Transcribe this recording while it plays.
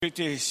Great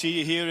to see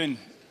you here, and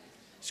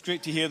it's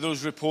great to hear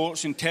those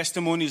reports and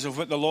testimonies of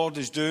what the Lord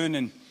is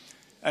doing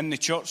in the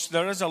church.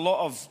 There is a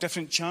lot of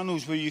different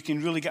channels where you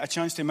can really get a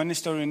chance to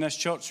minister in this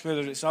church,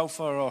 whether it's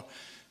Alpha or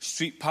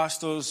street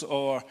pastors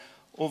or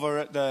over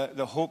at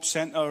the Hope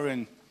Centre.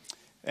 And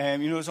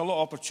there's a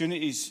lot of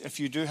opportunities. If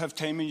you do have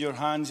time in your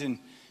hands and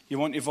you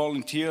want to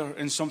volunteer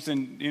in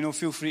something,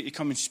 feel free to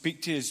come and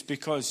speak to us,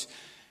 because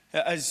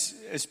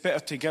it's better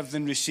to give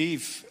than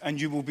receive,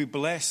 and you will be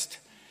blessed.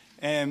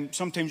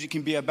 Sometimes it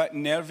can be a bit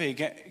nervy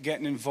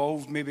getting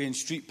involved maybe in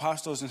street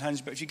pastors and hands,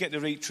 but if you get the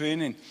right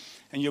training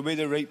and you're with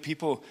the right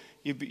people,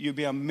 you'll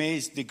be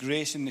amazed the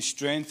grace and the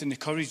strength and the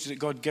courage that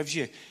God gives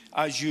you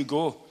as you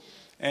go.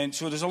 And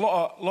so there's a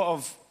lot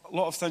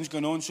of things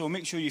going on, so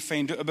make sure you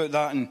find out about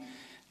that. And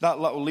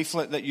that little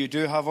leaflet that you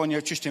do have on you,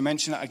 just to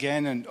mention it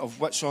again, and of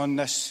what's on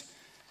this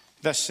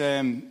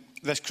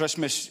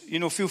Christmas,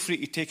 feel free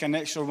to take an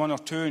extra one or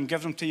two and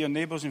give them to your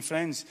neighbours and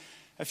friends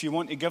if you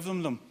want to give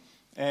them.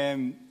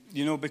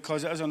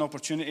 Because it is an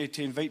opportunity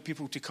to invite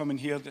people to come and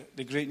hear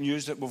the great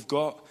news that we've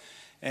got,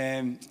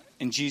 in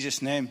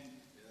Jesus' name.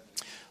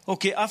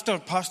 Okay, after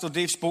Pastor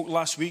Dave spoke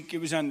last week,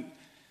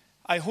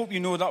 I hope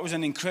you know that was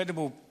an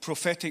incredible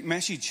prophetic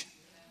message.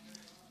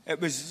 It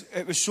was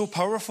so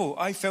powerful.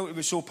 I felt it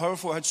was so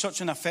powerful. It had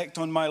such an effect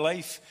on my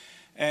life.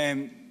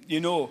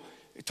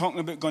 Talking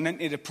about going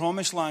into the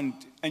promised land,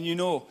 and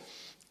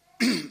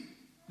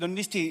there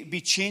needs to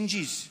be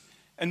changes,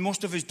 and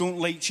most of us don't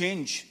like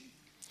change.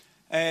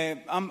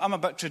 I'm a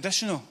bit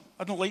traditional.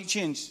 I don't like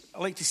change. I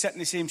like to sit in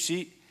the same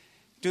seat,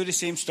 do the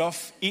same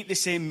stuff, eat the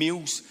same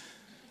meals.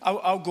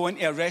 I'll go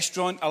into a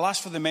restaurant, I'll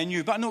ask for the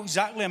menu, but I know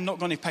exactly I'm not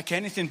going to pick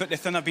anything but the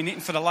thing I've been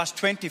eating for the last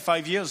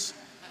 25 years.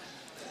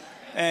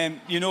 And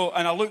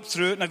I look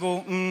through it and I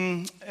go,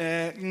 and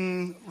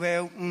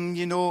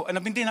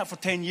I've been doing that for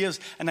 10 years,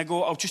 and I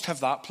go, I'll just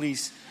have that,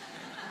 please.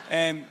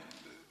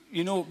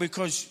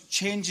 Because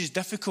change is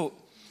difficult,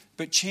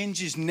 but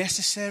change is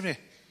necessary.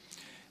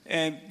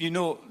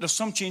 There's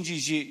some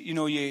changes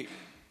it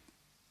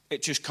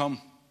just come.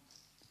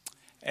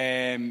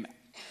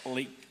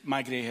 Like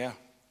my grey hair.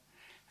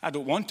 I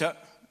don't want it,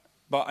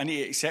 but I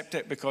need to accept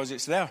it because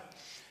it's there.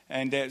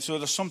 And so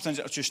there's some things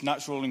that are just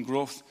natural in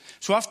growth.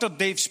 So after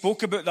Dave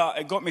spoke about that,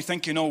 it got me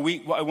thinking all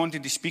week what I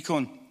wanted to speak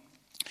on.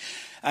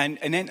 And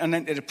entering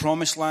into the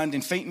promised land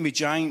and fighting with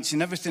giants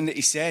and everything that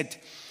he said.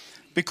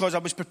 Because I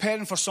was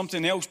preparing for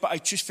something else, but I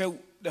just felt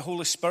the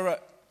Holy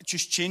Spirit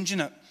just changing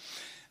it.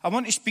 I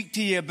want to speak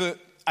to you about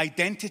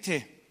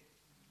identity,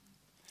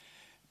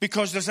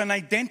 because there's an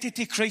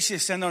identity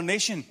crisis in our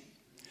nation.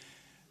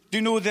 Do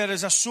you know there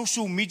is a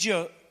social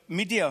media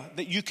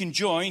that you can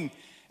join,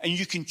 and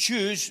you can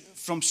choose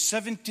from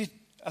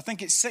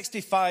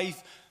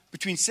 65,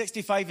 between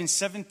 65 and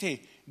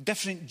 70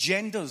 different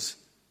genders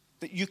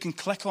that you can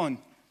click on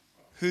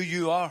who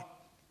you are.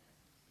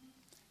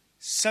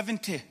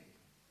 70.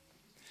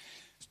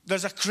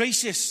 There's a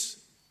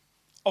crisis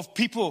of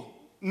people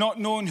not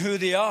knowing who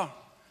they are,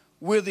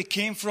 where they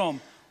came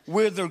from,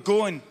 where they're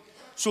going.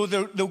 So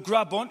they'll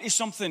grab onto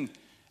something.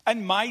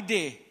 In my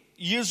day,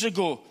 years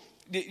ago,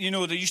 there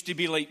used to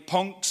be like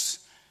punk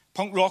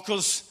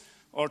rockers,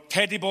 or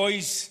teddy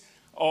boys,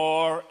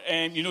 or,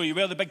 you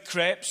wear the big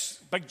crepes,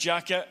 big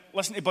jacket,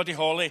 listen to Buddy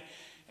Holly.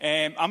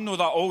 I'm not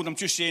that old, I'm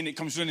just saying it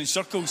comes round in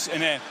circles.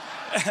 And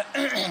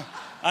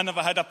I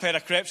never had a pair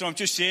of crepes, so I'm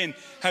just saying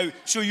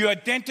so you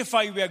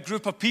identify with a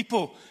group of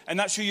people, and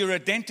that's who you're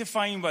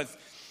identifying with.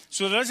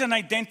 So there is an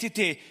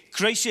identity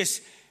crisis,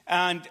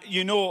 and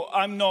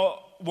I'm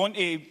not want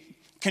to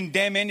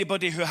condemn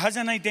anybody who has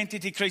an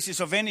identity crisis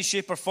of any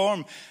shape or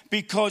form,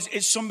 because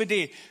it's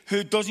somebody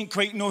who doesn't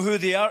quite know who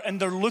they are, and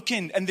they're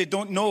looking and they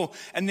don't know,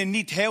 and they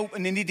need help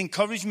and they need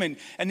encouragement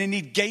and they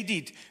need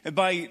guided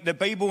by the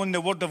Bible and the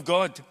Word of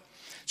God.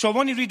 So I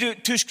want to read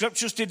out two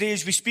scriptures today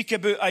as we speak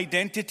about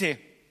identity.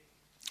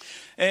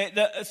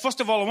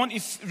 First of all, I want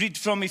to read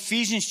from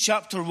Ephesians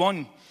chapter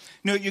 1.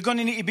 Now, you're going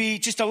to need to be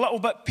just a little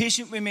bit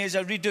patient with me as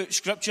I read out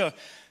Scripture,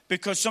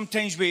 because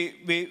sometimes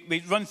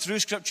we run through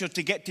Scripture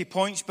to get to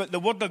points, but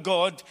the Word of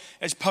God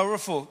is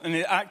powerful and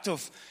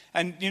active.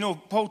 And,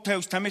 Paul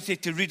tells Timothy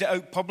to read it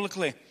out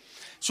publicly.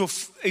 So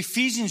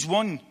Ephesians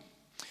 1,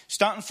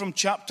 starting from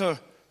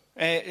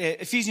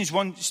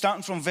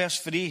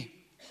verse 3.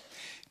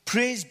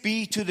 Praise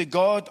be to the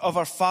God of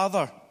our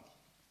Father,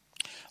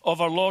 of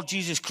our Lord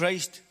Jesus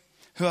Christ,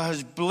 who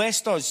has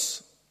blessed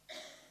us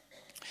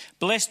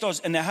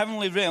in the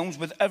heavenly realms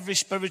with every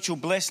spiritual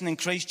blessing in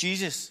Christ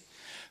Jesus.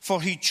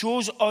 For he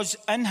chose us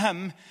in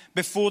him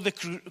before the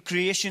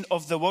creation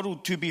of the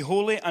world to be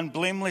holy and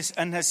blameless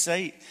in his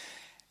sight.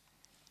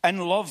 In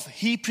love,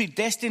 he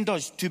predestined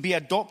us to be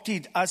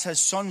adopted as his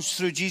sons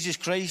through Jesus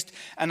Christ,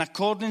 in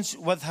accordance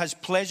with his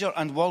pleasure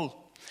and will,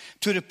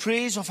 to the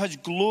praise of his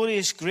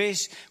glorious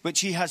grace, which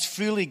he has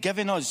freely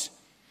given us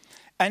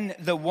in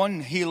the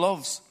one he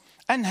loves.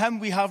 In him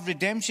we have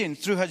redemption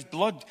through his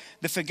blood,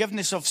 the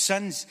forgiveness of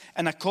sins,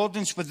 in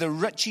accordance with the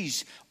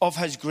riches of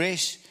his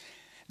grace,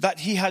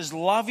 that he has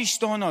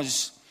lavished on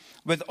us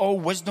with all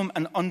wisdom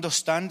and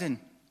understanding.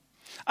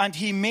 And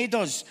he made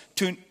us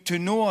to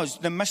know us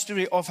the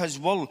mystery of his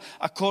will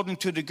according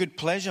to the good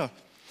pleasure,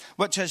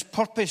 which has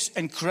purpose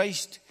in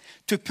Christ,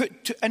 to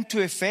put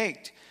into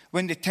effect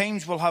when the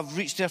times will have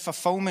reached their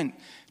fulfillment,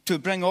 to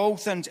bring all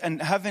things in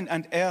heaven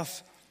and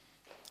earth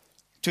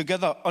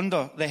together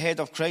under the head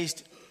of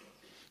Christ.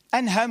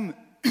 In him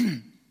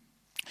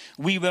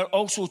we were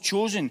also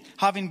chosen,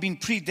 having been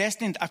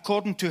predestined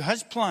according to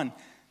his plan,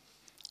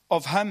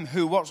 of him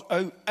who works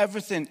out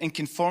everything in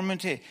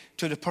conformity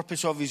to the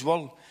purpose of his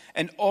will,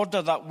 in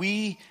order that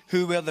we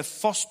who were the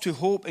first to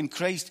hope in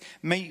Christ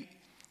might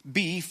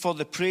be for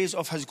the praise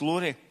of his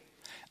glory.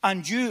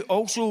 And you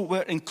also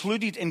were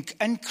included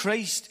in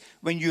Christ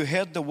when you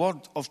heard the word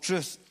of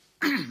truth,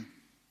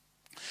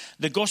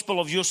 the gospel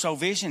of your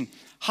salvation.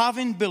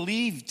 Having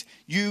believed,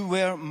 you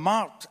were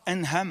marked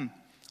in him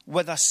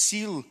with a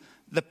seal,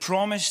 the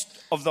promise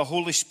of the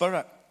Holy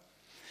Spirit,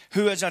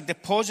 who is a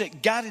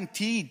deposit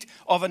guaranteed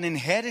of an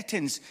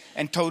inheritance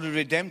until the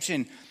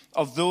redemption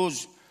of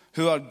those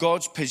who are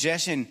God's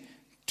possession,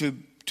 to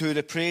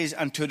the praise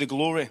and to the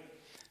glory.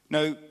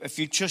 Now, if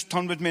you just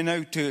turn with me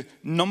now to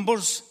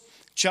Numbers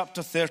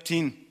chapter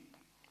 13,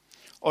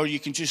 or you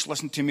can just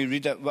listen to me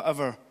read it,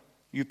 whatever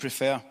you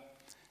prefer.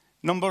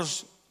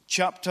 Numbers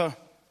chapter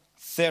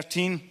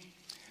 13.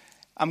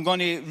 I'm going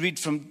to read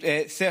from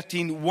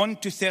 13, 1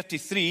 to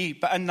 33,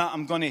 but in that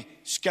I'm going to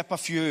skip a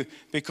few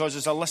because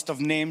there's a list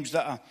of names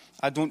that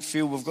I don't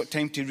feel we've got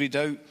time to read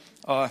out.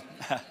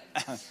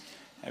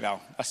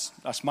 Well,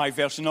 that's my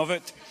version of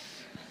it.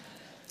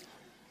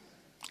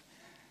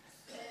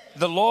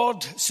 The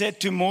Lord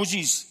said to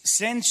Moses,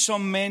 send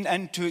some men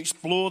in to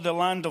explore the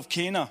land of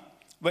Canaan,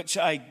 which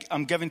I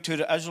am giving to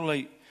the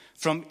Israelites.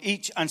 From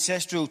each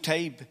ancestral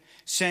tribe,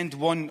 send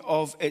one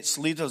of its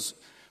leaders.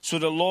 So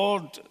the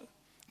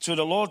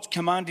Lord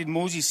commanded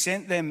Moses,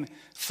 sent them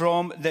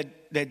from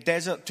the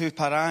desert to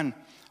Paran.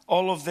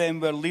 All of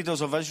them were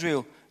leaders of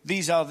Israel.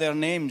 These are their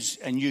names,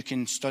 and you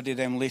can study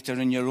them later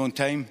in your own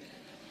time.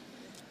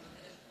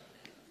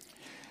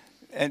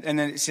 And then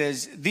it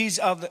says, and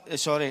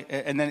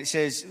then it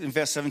says in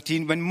verse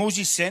 17, when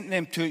Moses sent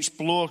them to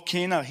explore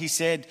Canaan, he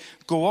said,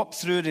 go up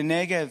through the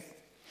Negev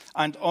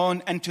and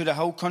on into the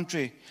hill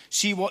country.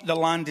 See what the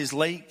land is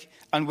like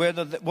and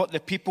what the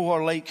people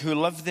are like who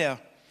live there.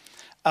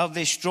 Are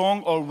they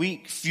strong or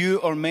weak, few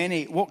or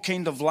many? What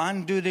kind of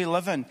land do they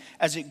live in?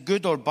 Is it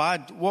good or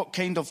bad? What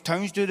kind of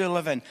towns do they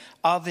live in?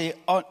 Are they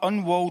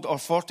unwalled or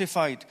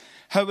fortified?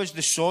 How is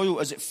the soil?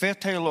 Is it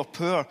fertile or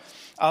poor?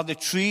 Are the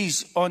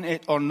trees on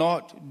it or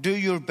not? Do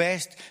your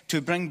best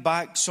to bring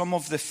back some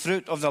of the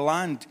fruit of the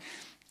land.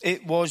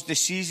 It was the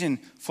season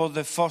for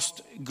the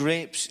first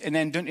grapes. And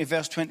then down to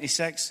verse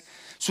 26.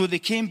 So they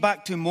came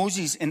back to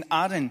Moses and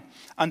Aaron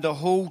and the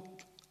whole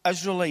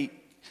Israelite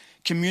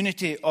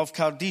community of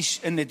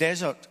Kadesh in the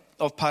desert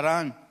of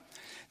Paran.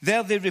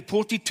 There they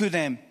reported to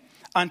them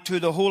and to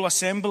the whole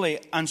assembly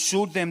and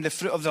showed them the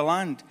fruit of the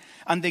land.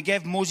 And they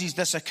gave Moses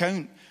this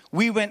account.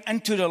 We went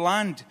into the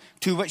land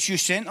to which you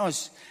sent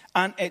us,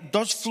 and it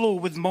does flow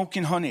with milk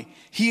and honey.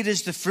 Here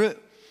is the fruit.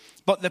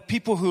 But the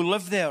people who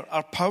live there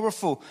are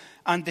powerful,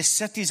 and the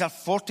cities are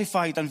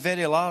fortified and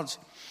very large.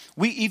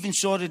 We even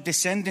saw the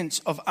descendants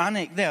of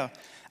Anak there,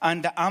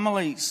 and the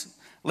Amalekites,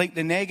 like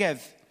the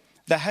Negev,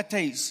 the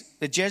Hittites,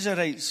 the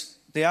Jezerites,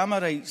 the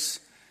Amorites,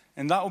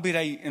 and that will be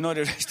right, and all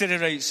the rest of the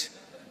rights.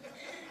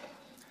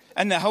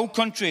 In the hill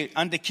country,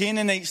 and the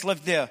Canaanites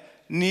lived there,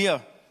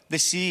 near the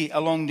sea,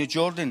 along the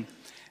Jordan.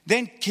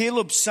 Then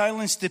Caleb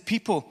silenced the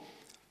people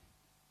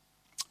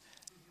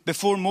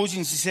before Moses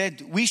and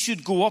said, we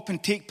should go up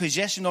and take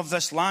possession of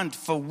this land,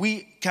 for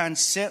we can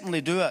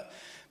certainly do it.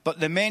 But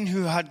the men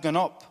who had gone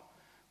up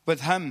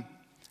with him,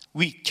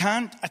 we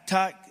can't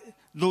attack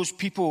those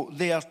people.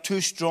 They are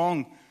too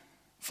strong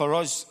for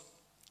us.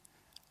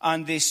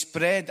 And they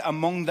spread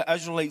among the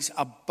Israelites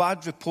a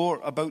bad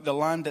report about the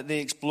land that they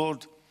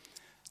explored.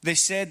 They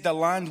said, the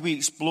land we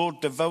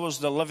explored devours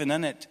the living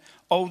in it.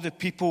 All the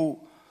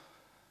people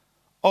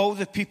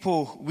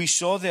we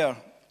saw there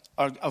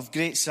are of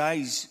great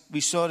size.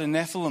 We saw the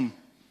Nephilim,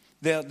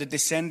 the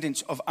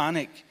descendants of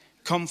Anak,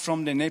 come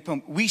from the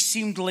Nephilim. We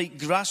seemed like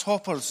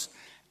grasshoppers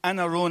in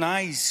our own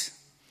eyes,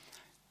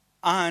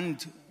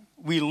 and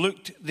we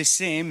looked the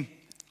same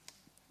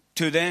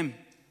to them.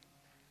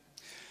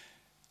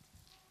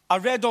 I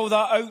read all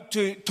that out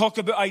to talk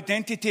about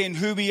identity and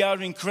who we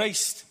are in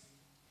Christ.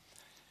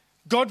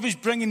 God was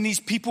bringing these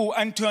people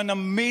into an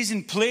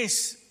amazing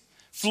place,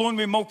 flowing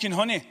with milk and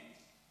honey.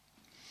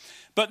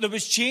 But there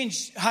was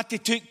change had to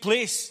take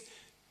place.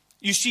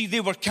 You see, they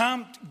were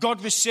camped.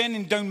 God was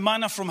sending down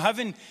manna from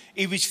heaven.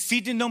 He was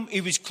feeding them. He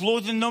was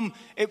clothing them.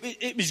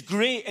 It was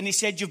great. And he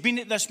said, you've been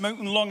at this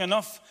mountain long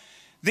enough.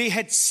 They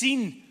had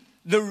seen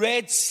the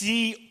Red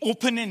Sea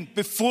opening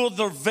before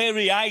their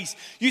very eyes.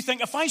 You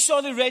think, if I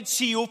saw the Red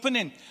Sea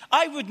opening,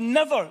 I would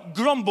never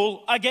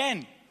grumble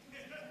again.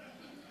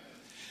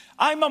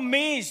 I'm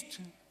amazed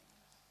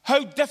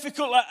how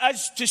difficult it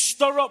is to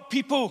stir up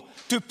people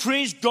to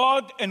praise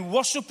God and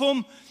worship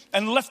Him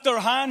and lift their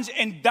hands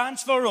and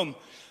dance for Him.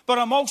 But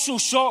I'm also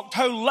shocked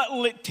how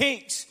little it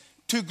takes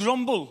to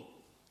grumble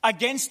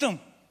against him.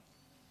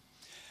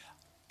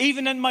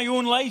 Even in my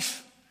own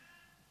life,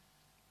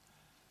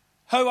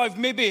 how I've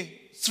maybe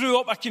threw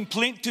up a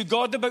complaint to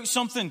God about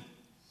something,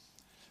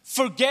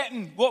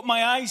 forgetting what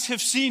my eyes have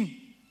seen,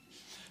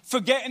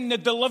 forgetting the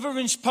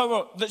deliverance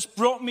power that's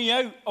brought me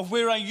out of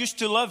where I used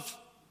to live.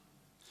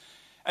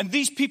 And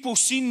these people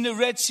seen the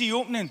Red Sea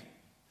opening.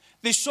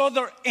 They saw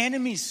their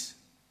enemies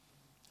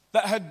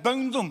that had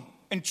bound them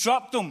and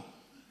trapped them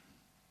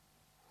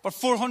for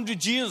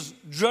 400 years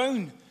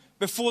drown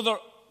before their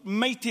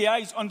mighty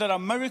eyes under a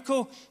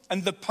miracle,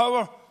 and the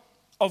power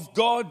of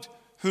God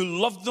who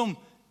loved them,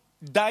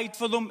 died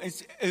for them,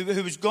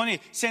 who was going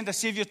to send a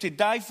Savior to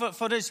die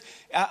for us,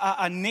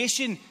 a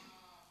nation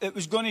that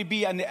was going to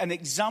be an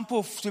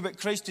example to what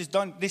Christ has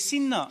done. They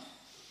seen that.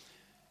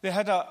 They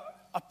had a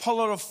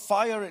pillar of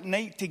fire at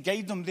night to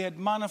guide them. They had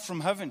manna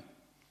from heaven.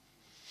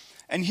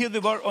 And here they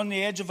were on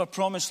the edge of a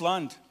promised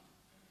land.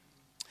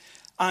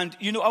 And,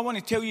 I want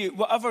to tell you,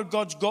 whatever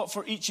God's got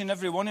for each and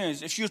every one of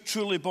us, if you're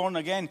truly born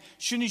again,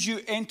 as soon as you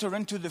enter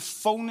into the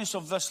fullness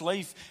of this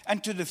life,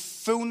 into the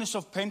fullness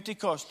of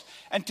Pentecost,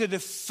 into the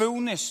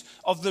fullness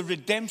of the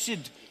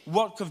redemption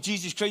work of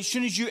Jesus Christ, as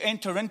soon as you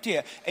enter into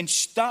it and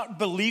start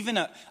believing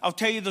it, I'll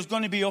tell you, there's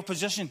going to be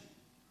opposition.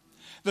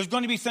 There's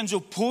going to be things that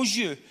oppose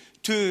you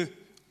to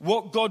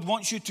what God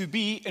wants you to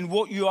be and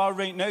what you are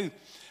right now.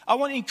 I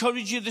want to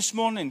encourage you this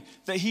morning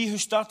that he who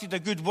started a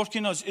good work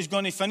in us is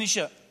going to finish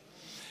it.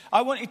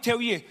 I want to tell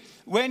you,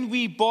 when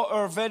we bought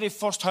our very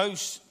first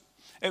house,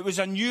 it was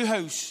a new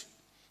house.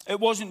 It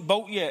wasn't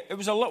built yet. It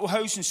was a little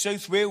house in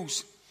South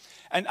Wales.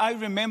 And I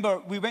remember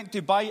we went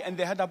to buy it and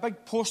they had a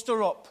big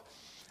poster up.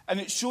 And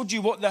it showed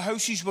you what the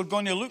houses were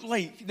going to look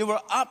like. They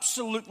were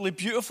absolutely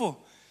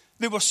beautiful.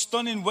 They were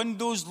stunning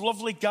windows,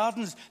 lovely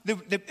gardens.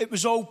 It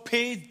was all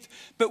paved.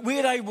 But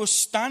where I was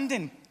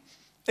standing,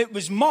 it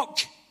was muck.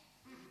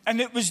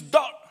 And it was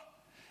dirt.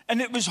 And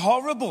it was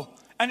horrible.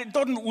 And it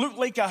doesn't look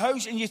like a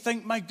house, and you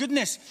think, my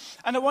goodness.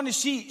 And I want to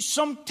see,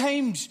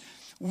 sometimes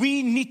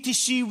we need to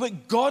see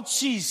what God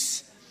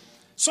sees.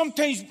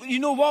 Sometimes, you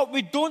know what,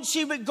 we don't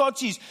see what God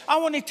sees. I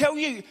want to tell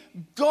you,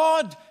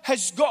 God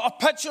has got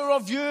a picture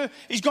of you.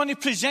 He's going to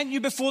present you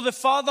before the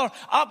Father,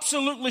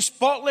 absolutely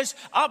spotless,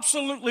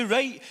 absolutely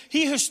right.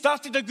 He who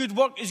started a good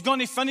work is going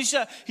to finish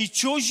it. He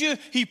chose you.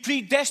 He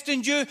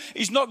predestined you.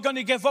 He's not going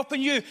to give up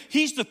on you.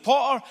 He's the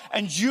potter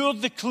and you're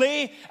the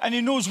clay, and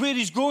he knows where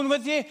he's going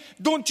with you.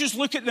 Don't just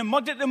look at the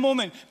mud at the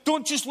moment.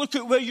 Don't just look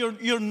at where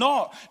you're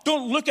not.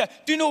 Don't look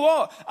at, do you know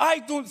what? I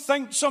don't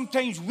think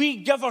sometimes we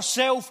give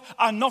ourselves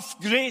enough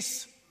grace.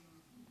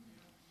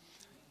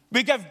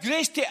 We give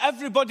grace to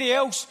everybody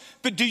else,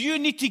 but do you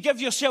need to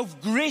give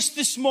yourself grace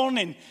this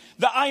morning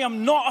that I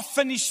am not a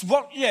finished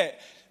work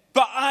yet,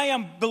 but I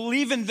am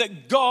believing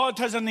that God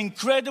has an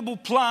incredible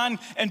plan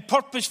and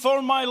purpose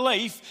for my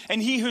life,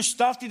 and he who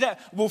started it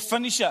will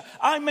finish it.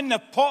 I'm in the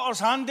potter's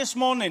hand this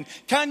morning.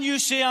 Can you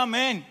say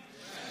amen?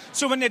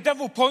 So when the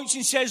devil points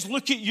and says,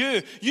 look at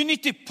you, you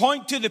need to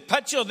point to the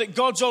picture that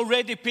God's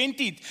already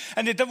painted.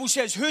 And the devil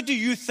says, who do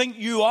you think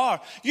you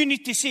are? You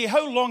need to say,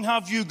 how long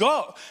have you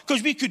got?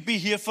 Because we could be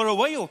here for a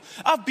while.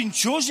 I've been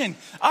chosen.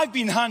 I've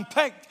been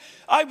handpicked.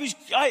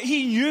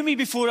 He knew me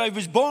before I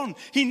was born.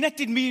 He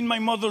knitted me in my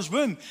mother's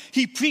womb.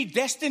 He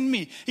predestined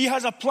me. He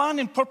has a plan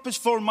and purpose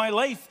for my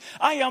life.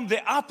 I am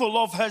the apple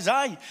of his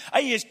eye.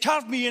 He has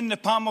carved me in the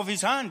palm of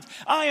his hand.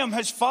 I am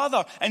his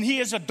father, and he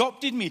has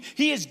adopted me.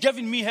 He has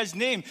given me his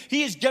name.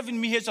 He has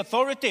given me his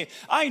authority.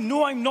 I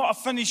know I'm not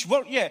a finished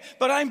work yet,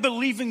 but I'm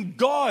believing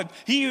God.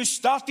 He who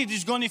started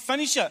is going to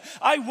finish it.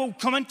 I will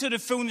come into the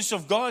fullness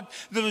of God.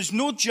 There is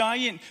no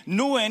giant,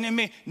 no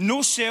enemy,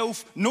 no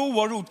self, no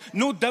world,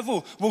 no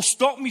devil will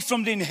stop me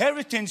from the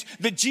inheritance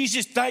that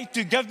Jesus died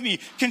to give me.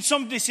 Can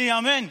somebody say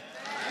amen? Amen.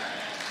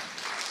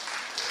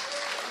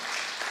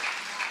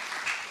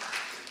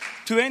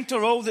 To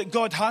enter all that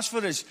God has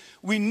for us,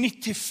 we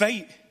need to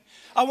fight.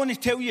 I want to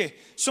tell you,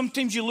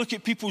 sometimes you look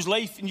at people's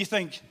life and you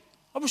think,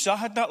 I wish I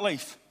had that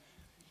life.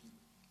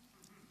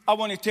 I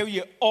want to tell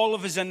you, all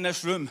of us in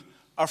this room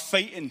are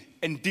fighting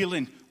and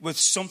dealing with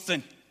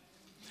something.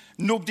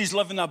 Nobody's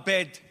living a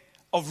bed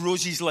of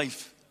roses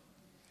life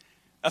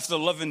if they're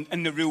living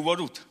in the real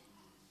world.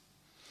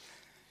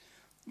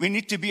 We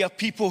need to be a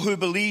people who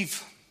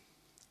believe.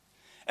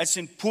 It's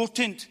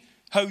important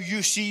how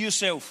you see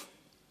yourself.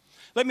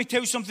 Let me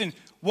tell you something.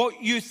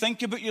 What you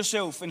think about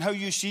yourself and how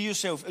you see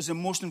yourself is the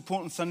most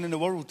important thing in the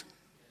world.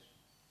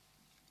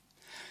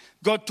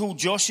 God told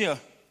Joshua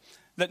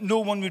that no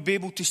one would be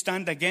able to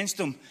stand against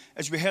him,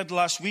 as we heard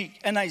last week.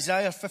 In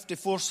Isaiah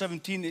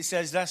 54:17, it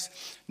says this: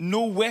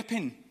 no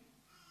weapon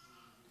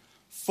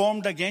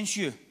formed against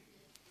you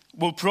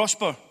will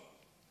prosper.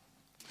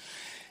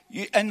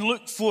 In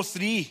Luke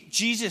 4:3,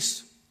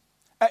 Jesus,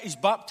 at his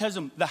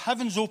baptism, the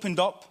heavens opened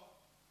up.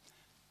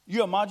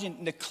 You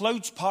imagine, the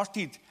clouds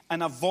parted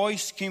and a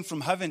voice came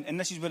from heaven. And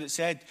this is what it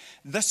said: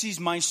 this is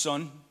my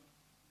son,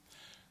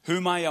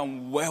 whom I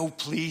am well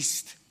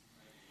pleased.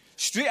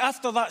 Straight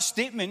after that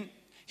statement,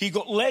 he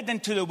got led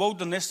into the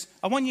wilderness.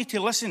 I want you to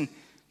listen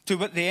to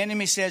what the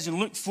enemy says in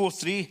Luke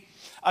 4:3.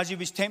 as he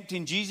was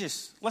tempting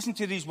Jesus. Listen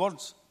to these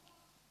words.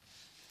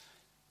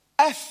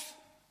 If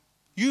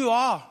you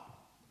are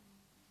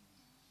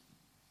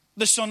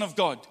the Son of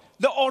God,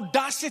 the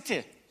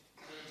audacity,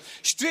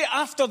 straight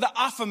after the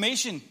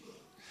affirmation,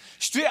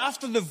 straight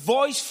after the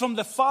voice from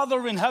the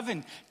Father in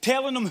heaven,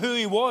 telling him who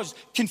he was,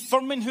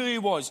 confirming who he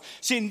was,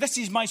 saying, this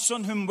is my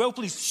Son whom I'm well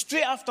pleased.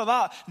 Straight after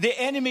that, the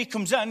enemy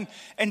comes in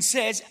and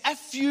says,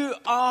 if you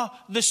are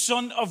the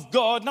Son of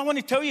God. And I want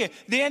to tell you,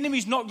 the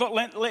enemy's not got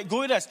to let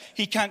go of this.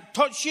 He can't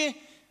touch you.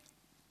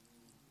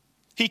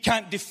 He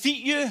can't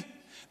defeat you.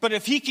 But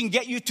if he can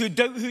get you to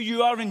doubt who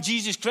you are in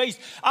Jesus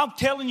Christ, I'm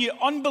telling you,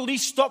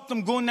 unbelief stopped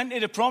them going into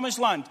the promised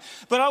land.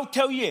 But I'll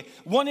tell you,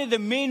 one of the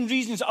main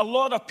reasons a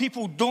lot of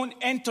people don't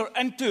enter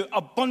into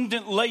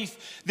abundant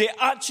life, they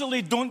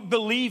actually don't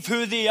believe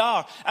who they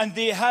are. And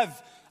they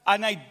have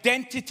an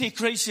identity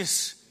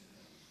crisis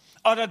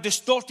or a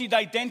distorted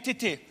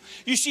identity.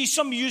 You see,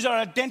 some of you are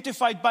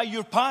identified by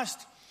your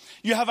past.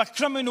 You have a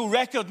criminal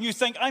record and you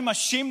think, I'm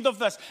ashamed of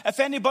this. If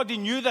anybody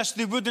knew this,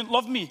 they wouldn't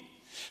love me.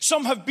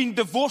 Some have been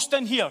divorced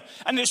in here,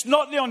 and it's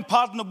not the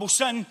unpardonable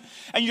sin.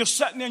 And you're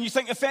sitting there and you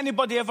think, if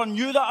anybody ever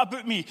knew that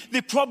about me,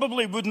 they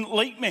probably wouldn't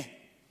like me.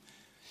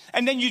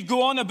 And then you'd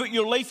go on about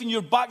your life and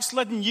your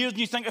backslidden years, and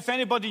you think, if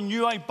anybody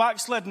knew I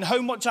backslid and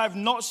how much I've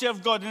not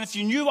served God, and if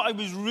you knew what I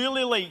was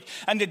really like,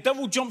 and the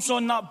devil jumps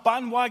on that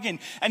bandwagon,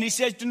 and he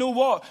says, do you know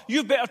what?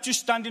 You better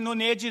just standing on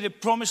the edge of the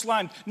promised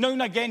land, now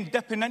and again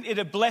dipping into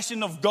the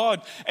blessing of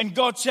God. And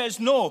God says,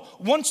 no,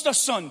 once a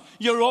son,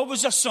 you're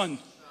always a son.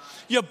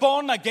 You're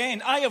born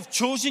again. I have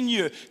chosen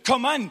you.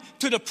 Come in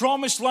to the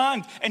promised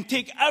land and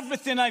take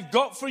everything I've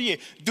got for you.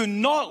 Do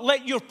not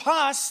let your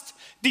past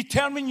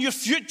determine your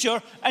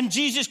future in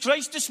Jesus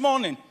Christ this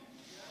morning.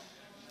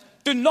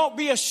 Do not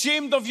be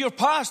ashamed of your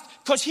past,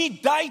 because he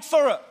died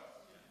for it.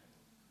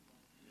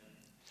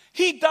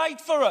 He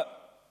died for it.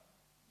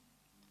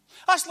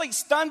 That's like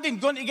standing,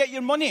 going to get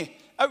your money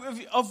out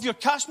of your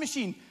cash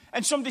machine,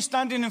 and somebody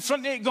standing in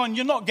front of it going,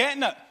 you're not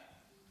getting it.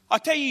 I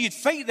tell you, you'd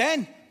fight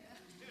then.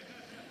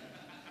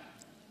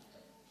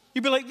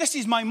 You'd be like, this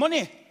is my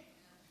money.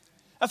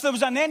 If there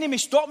was an enemy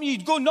stopping you,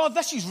 you'd go, no,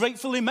 this is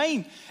rightfully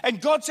mine.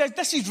 And God says,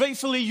 this is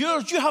rightfully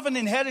yours. You have an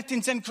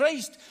inheritance in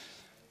Christ.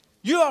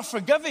 You are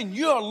forgiven.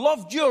 You are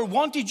loved. You are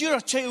wanted. You're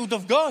a child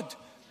of God.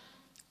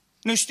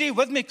 Now stay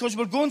with me, because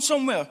we're going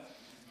somewhere.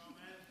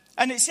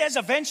 And it says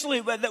eventually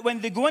that when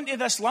they go into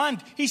this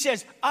land, he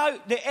says,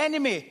 the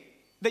enemy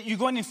that you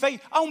go in and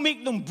fight, I'll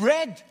make them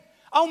bread.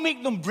 I'll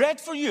make them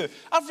bread for you.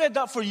 I've read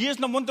that for years,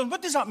 and I'm wondering,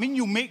 what does that mean,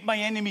 you'll make my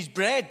enemies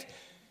bread?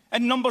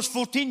 In Numbers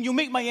 14, you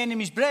make my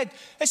enemies bread.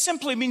 It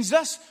simply means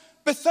this.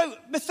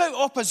 Without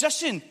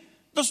opposition,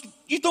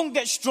 you don't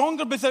get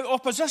stronger without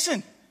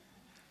opposition.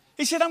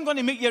 He said, I'm going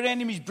to make your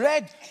enemies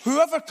bread.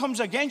 Whoever comes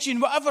against you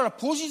and whatever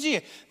opposes you,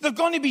 they're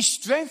going to be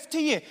strength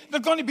to you. They're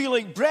going to be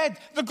like bread.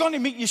 They're going to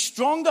make you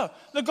stronger.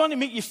 They're going to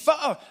make you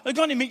fitter. They're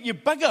going to make you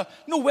bigger.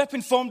 No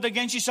weapon formed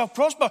against you shall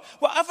prosper.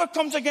 Whatever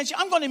comes against you,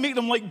 I'm going to make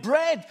them like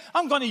bread.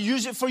 I'm going to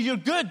use it for your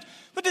good.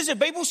 What does the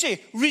Bible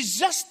say?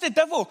 Resist the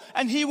devil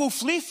and he will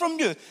flee from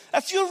you.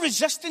 If you're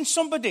resisting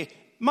somebody,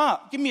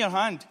 Matt, give me your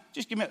hand.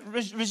 Just give me,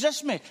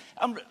 resist me.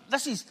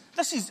 This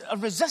is a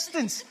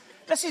resistance.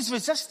 This is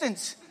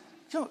resistance.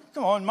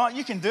 Come on, Matt,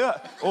 you can do it.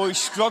 Oh, he's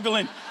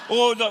struggling.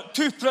 Oh, the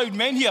two proud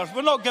men here.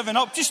 We're not giving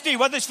up. Just stay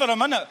with us for a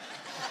minute.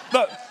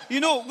 But,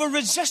 we're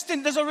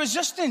resistant. There's a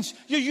resistance.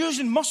 You're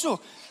using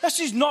muscle. This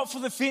is not for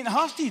the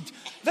faint-hearted.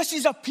 This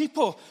is a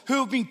people who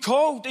have been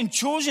called and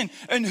chosen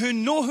and who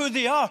know who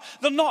they are.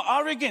 They're not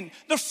arrogant.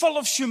 They're full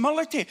of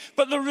humility,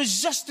 but they're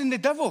resisting the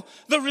devil.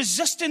 They're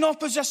resisting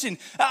opposition.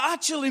 It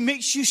actually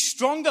makes you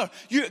stronger.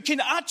 You can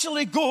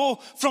actually go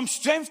from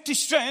strength to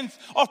strength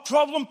or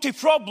problem to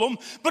problem,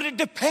 but it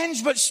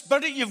depends what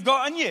spirit you've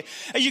got in you.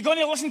 Are you going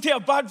to listen to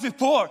a bad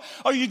report?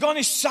 Or are you going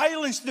to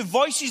silence the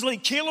voices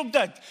like Caleb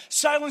did?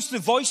 Silence the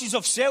voices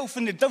of self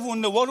and the devil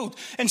in the world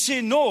and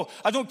say, no,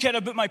 I don't care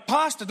about my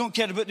past. I don't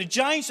care about the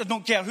giants. I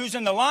don't care who's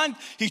in the land.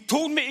 He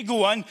told me to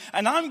go in,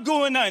 and I'm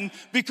going in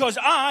because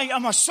I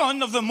am a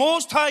son of the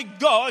Most High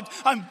God.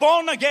 I'm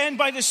born again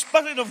by the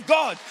Spirit of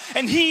God,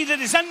 and he that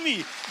is in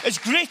me is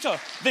greater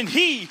than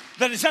he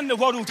that is in the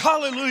world.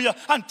 Hallelujah,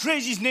 and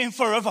praise his name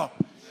forever.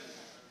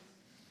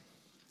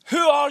 Who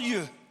are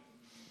you?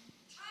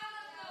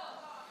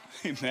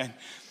 Amen.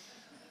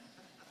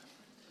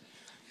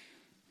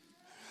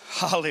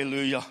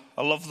 Hallelujah.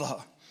 I love that.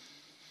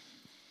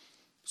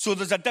 So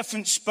there's a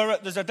different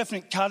spirit, there's a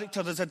different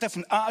character, there's a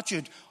different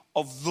attitude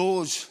of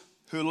those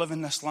who live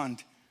in this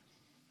land.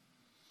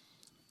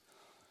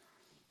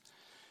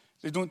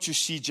 They don't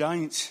just see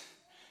giants.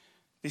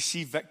 They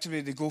see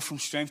victory. They go from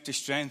strength to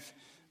strength.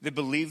 They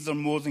believe they're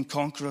more than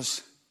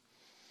conquerors.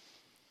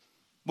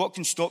 What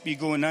can stop you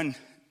going in,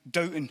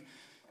 doubting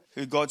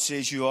who God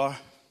says you are?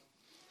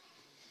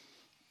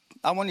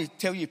 I want to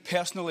tell you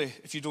personally,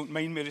 if you don't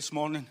mind me this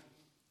morning,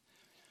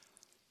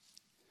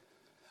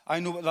 I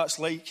know what that's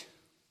like.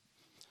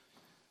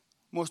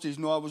 Most of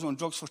you know I was on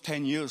drugs for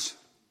 10 years.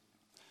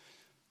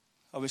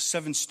 I was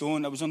 7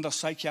 stone. I was under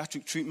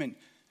psychiatric treatment.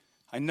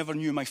 I never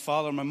knew my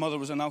father. My mother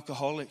was an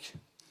alcoholic.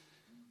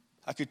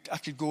 I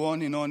could go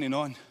on and on and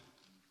on.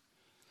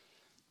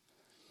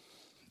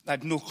 I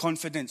had no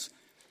confidence.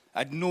 I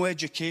had no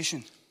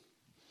education.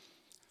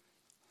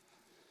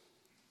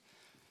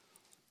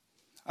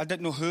 I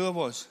didn't know who I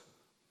was.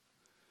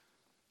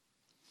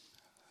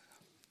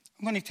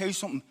 I'm going to tell you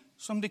something.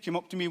 Somebody came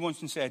up to me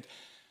once and said,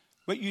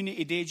 what you need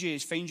to do, Jay,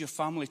 is find your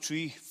family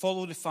tree,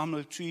 follow the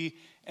family tree,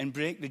 and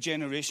break the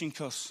generation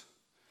curse.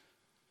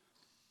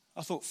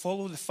 I thought,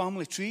 follow the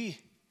family tree?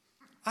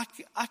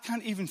 I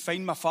can't even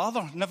find my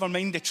father, never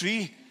mind the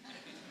tree.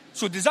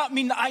 So does that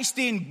mean that I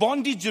stay in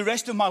bondage the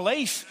rest of my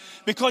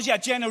life because of a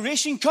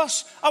generation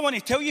curse? I want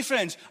to tell you,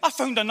 friends, I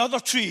found another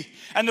tree,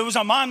 and there was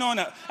a man on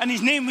it, and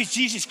his name was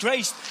Jesus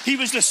Christ. He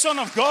was the Son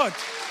of God.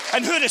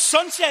 And who the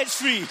Son sets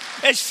free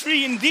is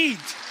free indeed.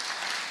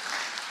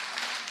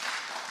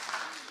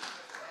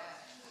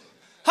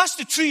 That's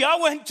the tree I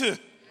went to.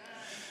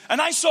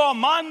 And I saw a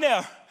man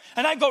there.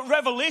 And I got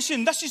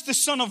revelation. This is the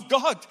Son of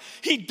God.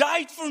 He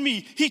died for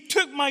me. He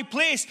took my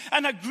place.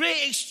 And a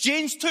great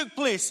exchange took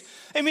place.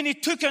 I mean, he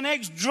took an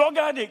ex-drug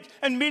addict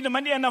and made him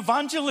into an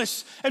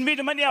evangelist and made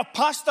him into a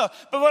pastor.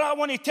 But what I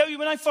want to tell you,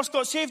 when I first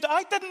got saved,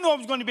 I didn't know I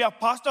was going to be a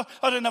pastor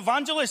or an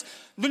evangelist.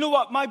 You know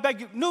what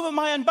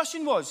my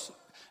ambition was?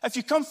 If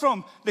you come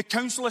from the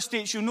council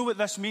estates, you'll know what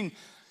this means.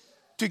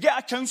 To get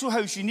a council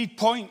house, you need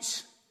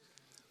points.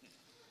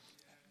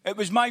 It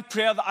was my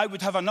prayer that I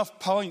would have enough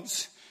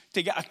points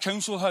to get a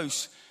council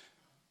house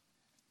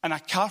and a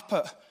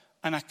carpet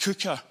and a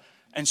cooker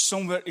and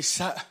somewhere to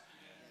sit.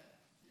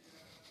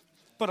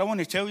 But I want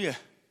to tell you,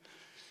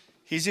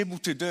 he's able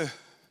to do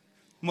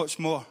much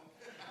more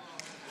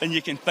than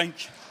you can think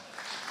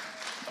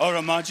or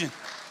imagine.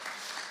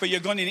 But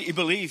you're going to need to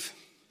believe.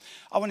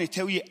 I want to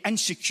tell you,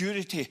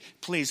 insecurity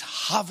plays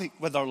havoc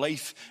with our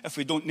life if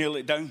we don't nail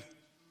it down.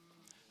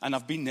 And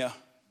I've been there.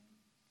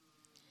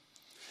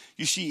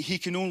 You see, he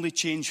can only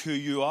change who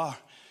you are.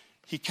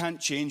 He can't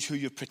change who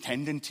you're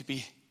pretending to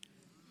be.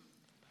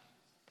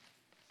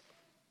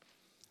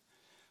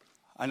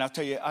 And I'll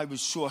tell you, I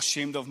was so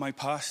ashamed of my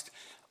past.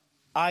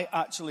 I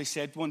actually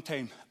said one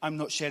time, I'm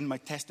not sharing my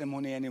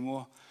testimony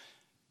anymore.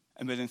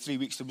 And within 3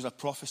 weeks, there was a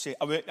prophecy.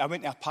 I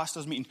went to a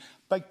pastor's meeting,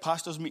 big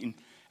pastor's meeting,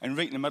 and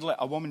right in the middle of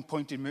it, a woman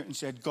pointed me out and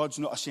said, God's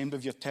not ashamed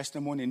of your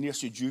testimony, and neither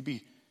should you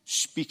be.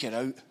 Speak it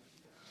out.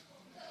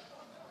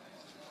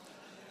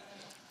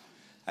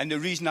 And the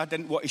reason I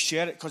didn't want to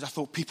share it, because I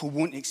thought people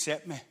won't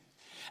accept me.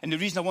 And the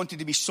reason I wanted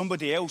to be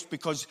somebody else,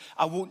 because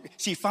I won't...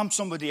 See, if I'm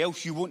somebody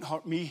else, you won't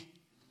hurt me.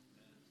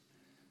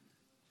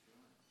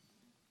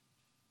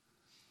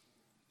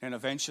 And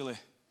eventually,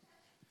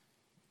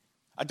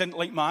 I didn't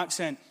like my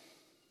accent.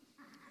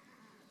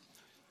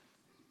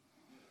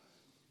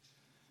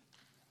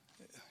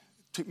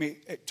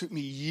 It took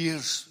me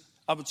years,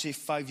 I would say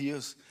 5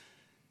 years,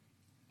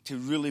 to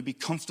really be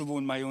comfortable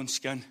in my own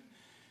skin.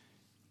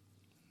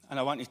 And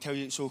I want to tell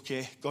you it's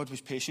okay. God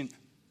was patient.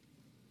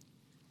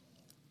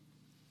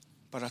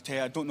 But I tell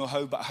you, I don't know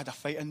how, but I had a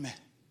fight in me.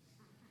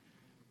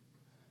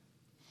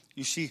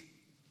 You see,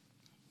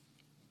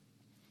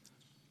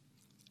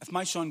 if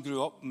my son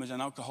grew up and was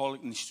an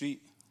alcoholic in the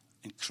street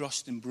and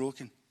crushed and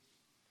broken,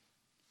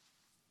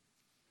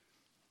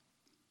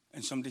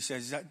 and somebody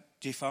says, is that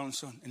Jay Fallon's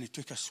son? And he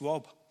took a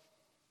swab,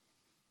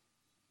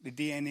 the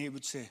DNA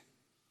would say,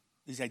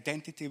 his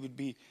identity would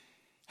be,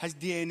 his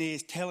DNA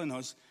is telling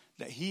us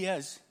that he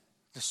is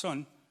the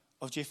son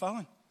of Jay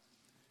Fallon.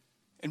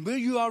 And where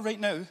you are right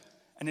now,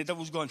 and the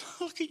devil's going,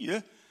 look at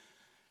you.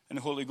 And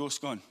the Holy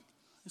Ghost going,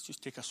 let's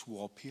just take a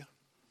swab here.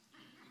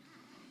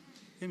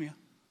 Hear me.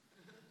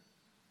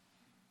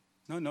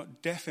 No,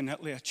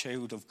 definitely a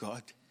child of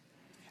God.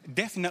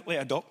 Definitely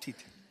adopted.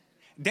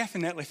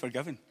 Definitely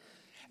forgiven.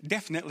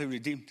 Definitely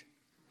redeemed.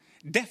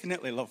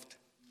 Definitely loved.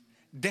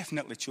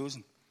 Definitely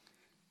chosen.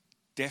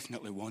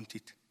 Definitely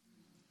wanted.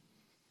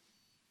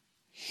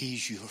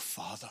 He's your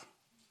Father.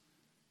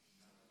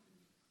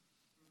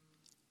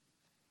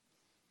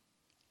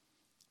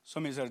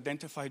 Some of us are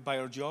identified by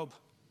our job.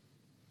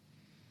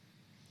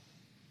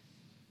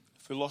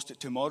 If we lost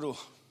it tomorrow,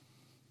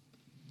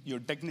 your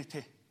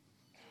dignity,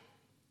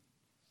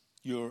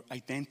 your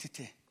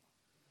identity,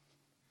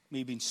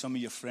 maybe some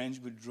of your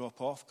friends would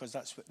drop off because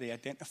that's what they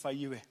identify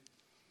you with.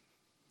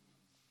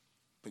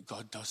 But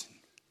God doesn't.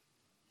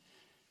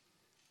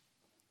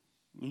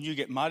 When you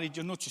get married,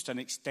 you're not just an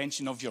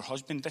extension of your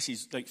husband. This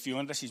is like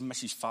Fiona, this is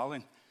Mrs.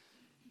 Fallon.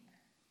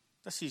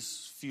 This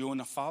is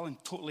Fiona Fallon,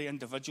 totally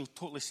individual,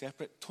 totally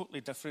separate,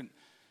 totally different,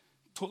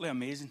 totally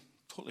amazing,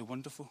 totally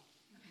wonderful.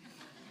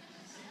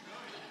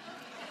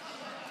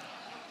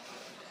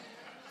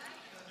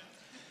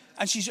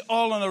 And she's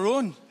all on her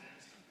own.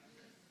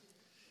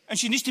 And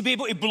she needs to be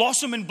able to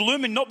blossom and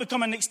bloom and not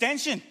become an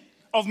extension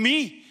of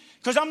me.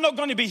 Because I'm not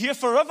going to be here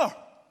forever.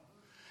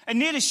 And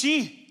neither is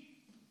she.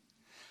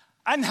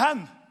 In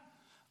him,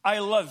 I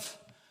live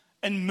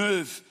and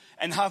move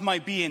and have my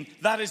being.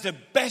 That is the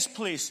best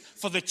place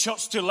for the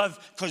church to live,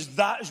 because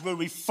that is where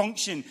we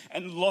function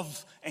in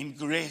love and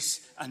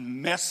grace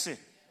and mercy.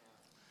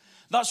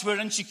 That's where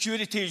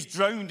insecurity is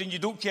drowned and you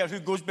don't care who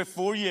goes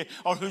before you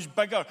or who's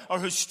bigger or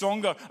who's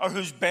stronger or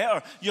who's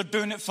better. You're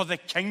doing it for the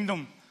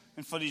kingdom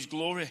and for his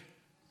glory.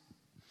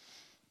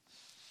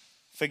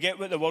 Forget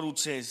what the world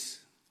says.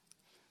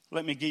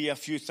 Let me give you a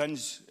few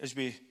things as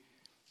we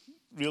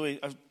really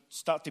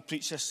start to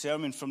preach this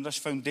sermon from this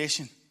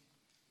foundation.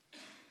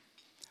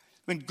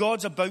 When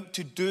God's about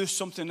to do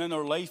something in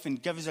our life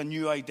and give us a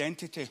new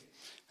identity,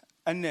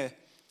 and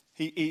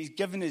he's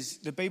given us,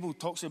 the Bible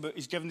talks about,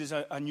 he's given us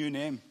a new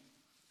name.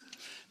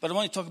 But I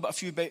want to talk about a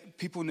few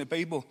people in the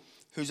Bible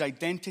whose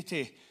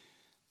identity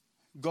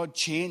God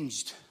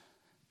changed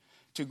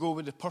to go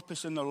with the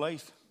purpose in their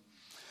life.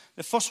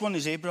 The first one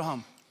is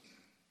Abraham.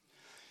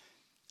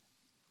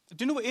 Do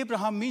you know what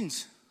Abraham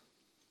means?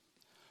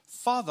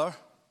 Father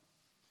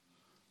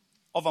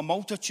of a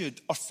multitude,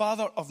 or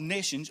father of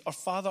nations, or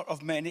father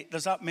of many.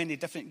 There's that many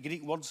different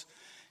Greek words.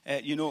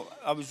 I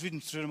was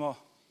reading through them all.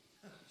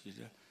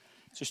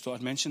 Just thought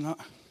I'd mention that.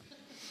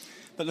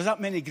 But there's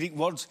that many Greek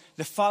words.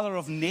 The father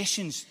of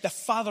nations, the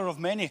father of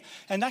many.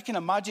 And I can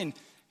imagine,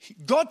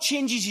 God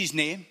changes his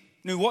name.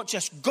 Now watch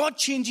this. God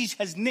changes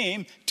his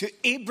name to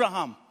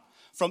Abraham.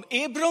 From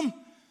Abram,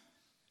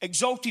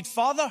 exalted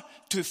father,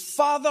 to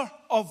father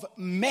of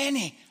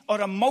many,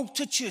 or a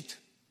multitude.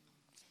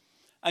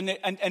 And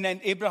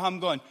then Abraham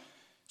going.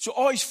 So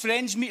all his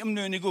friends meet him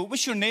now and they go,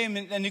 what's your name?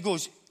 And he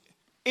goes,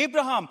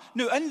 Abraham.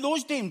 Now in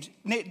those days,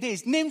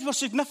 names were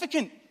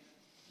significant.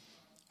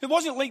 It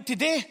wasn't like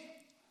today.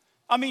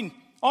 I mean,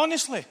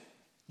 honestly,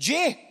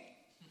 Jay.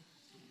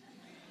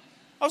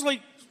 I was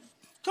like,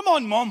 come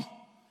on, Mom.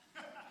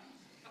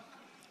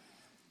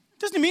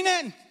 Doesn't mean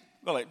anything.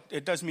 Well,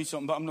 it does mean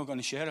something, but I'm not going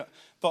to share it.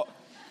 But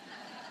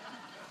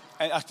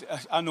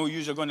I know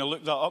you are going to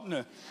look that up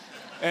now.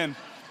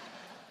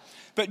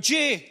 But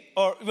Jay,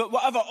 or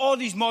whatever, all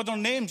these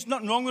modern names,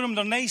 nothing wrong with them,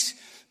 they're nice.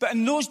 But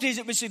in those days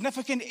it was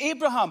significant.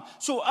 Abraham.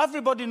 So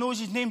everybody knows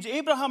his name's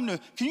Abraham now.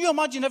 Can you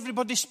imagine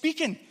everybody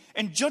speaking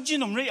and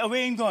judging him right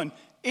away and going,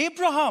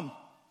 Abraham,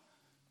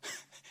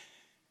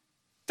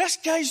 this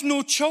guy's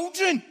no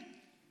children.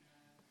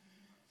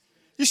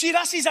 You see,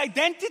 that's his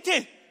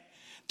identity.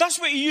 That's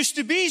what he used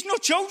to be. He's no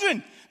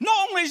children.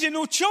 Not only is he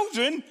no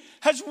children,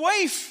 his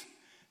wife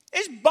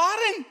is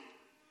barren.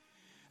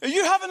 Are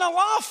you having a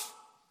laugh?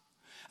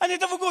 And the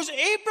devil goes,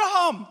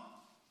 Abraham,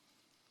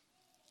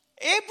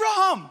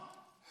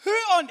 who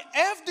on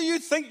earth do you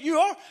think you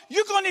are?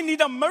 You're going to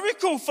need a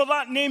miracle for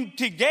that name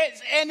to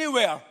get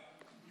anywhere.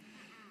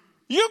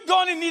 You're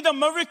going to need a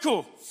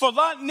miracle for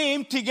that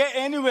name to get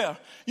anywhere.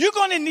 You're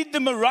going to need the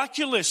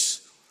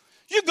miraculous.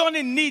 You're going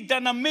to need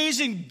an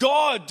amazing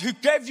God who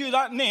gave you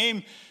that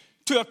name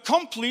to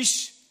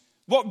accomplish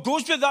what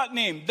goes with that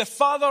name, the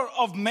father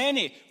of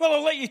many. Well,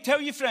 I'll let you tell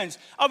you, friends.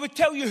 I would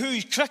tell you who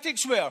his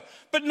critics were,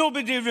 but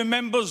nobody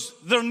remembers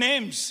their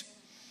names.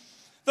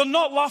 They're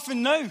not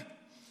laughing now.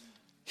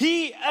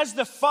 He is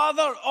the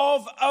father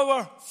of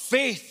our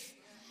faith.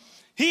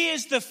 He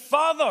is the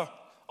father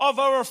of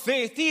our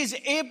faith. He is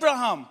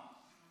Abraham.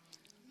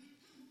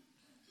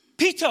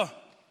 Peter,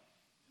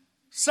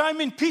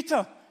 Simon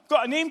Peter,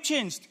 got a name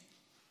changed.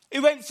 He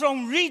went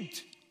from reed,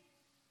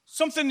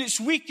 something that's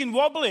weak and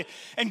wobbly.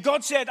 And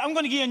God said, I'm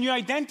going to give you a new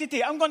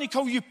identity. I'm going to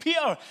call you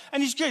Peter.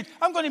 And he's good.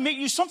 I'm going to make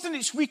you something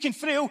that's weak and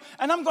frail.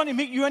 And I'm going to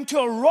make you into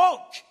a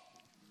rock.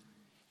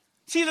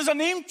 See, there's a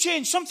name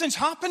change. Something's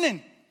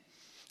happening.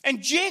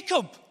 And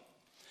Jacob,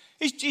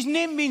 his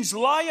name means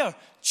liar,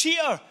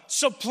 cheater,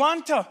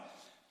 supplanter.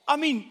 I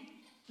mean,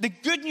 the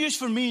good news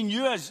for me and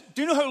you is,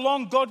 do you know how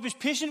long God was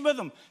patient with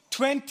him?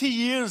 20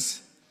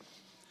 years.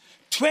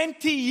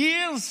 20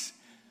 years.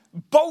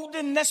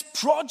 Building this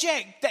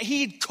project that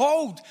he had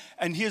called.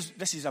 And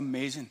this is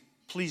amazing.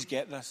 Please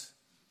get this.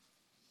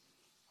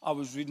 I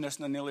was reading this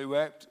and I nearly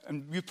wept.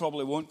 And you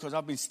probably won't because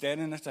I've been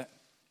staring at it.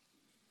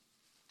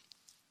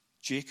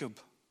 Jacob,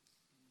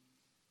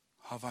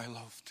 have I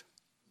loved?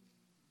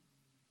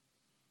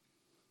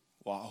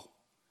 Wow.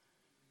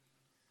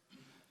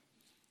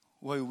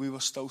 While we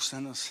were still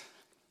sinners.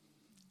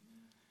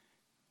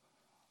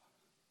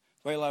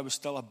 While I was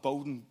still a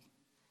building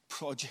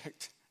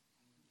project.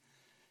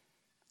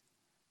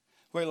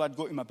 While I'd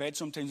go to my bed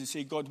sometimes and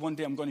say, God, one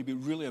day I'm going to be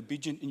really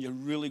obedient and you're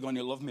really going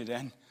to love me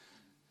then.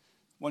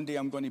 One day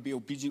I'm going to be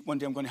obedient. One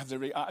day I'm going to have the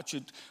right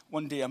attitude.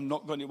 One day I'm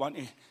not going to want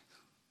to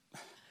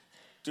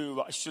do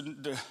what I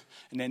shouldn't do.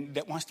 And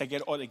then once I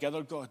get it all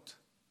together, God.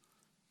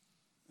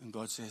 And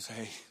God says,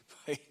 hey,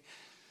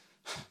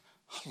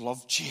 I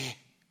love Jay.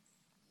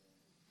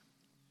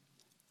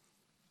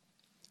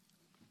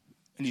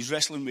 And he's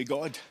wrestling with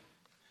God.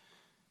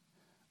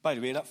 By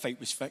the way, that fight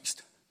was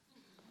fixed.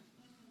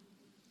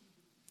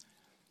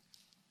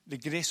 The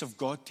grace of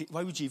God,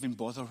 why would you even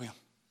bother with him?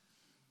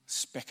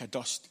 Speck of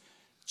dust,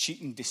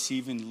 cheating,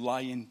 deceiving,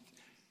 lying.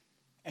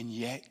 And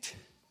yet,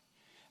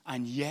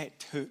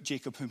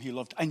 Jacob whom he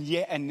loved. And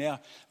yet in there,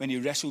 when he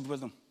wrestled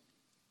with him,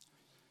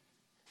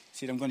 he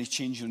said, I'm going to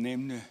change your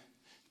name now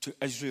to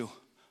Israel,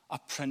 a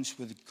prince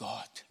with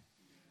God.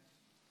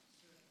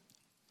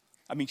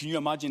 I mean, can you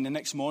imagine the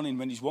next morning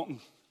when he's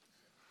walking?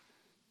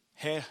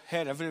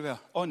 hair everywhere,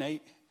 all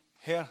night,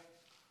 hair,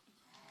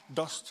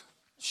 dust,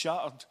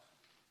 shattered,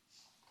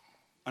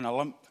 and a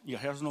limp. Your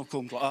hair's not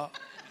combed like that.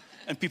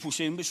 And people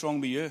saying, what's wrong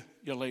with you?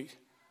 You're like,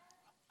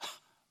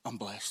 I'm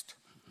blessed.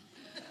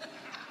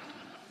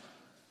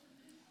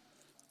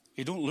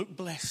 You don't look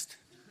blessed.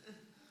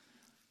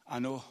 I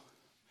know.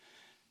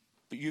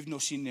 But you've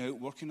not seen the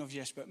outworking of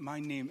yes, but my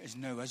name is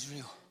now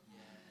Israel.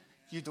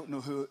 You don't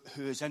know who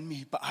is in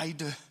me, but I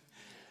do.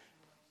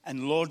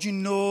 And Lord, you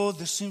know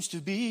there seems to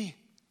be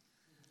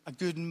a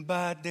good and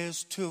bad,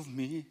 there's two of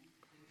me.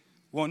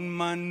 One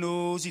man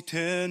knows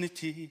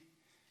eternity,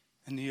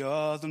 and the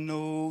other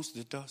knows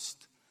the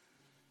dust.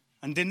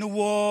 And in the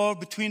war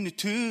between the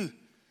two,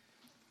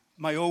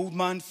 my old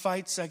man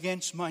fights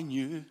against my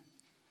new.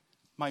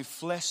 My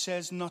flesh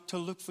says not to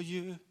look for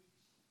you,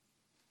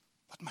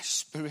 but my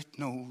spirit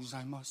knows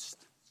I must.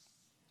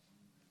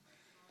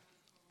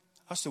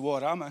 That's the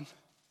war I'm in.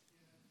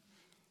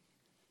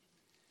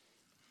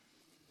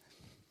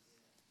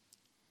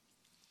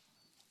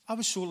 I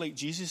was so like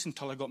Jesus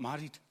until I got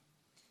married.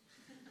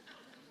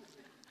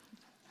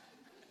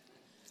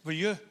 Were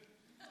you?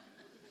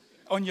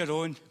 On your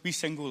own, wee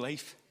single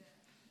life.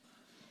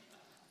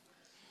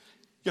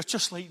 You're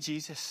just like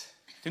Jesus.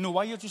 Do you know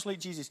why you're just like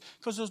Jesus?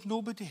 Because there's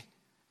nobody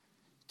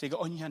to get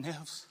on your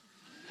nerves.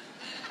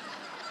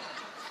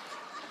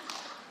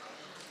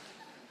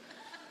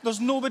 There's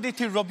nobody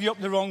to rub you up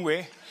the wrong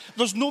way.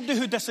 There's nobody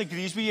who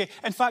disagrees with you.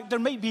 In fact, there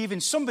might be even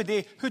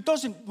somebody who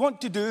doesn't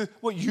want to do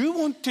what you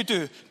want to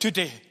do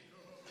today.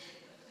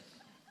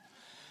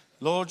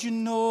 Lord, you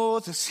know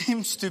there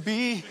seems to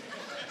be.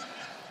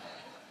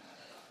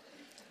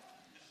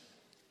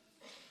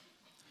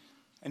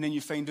 And then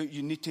you find out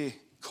you need to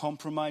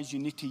compromise, you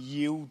need to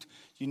yield,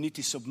 you need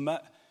to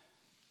submit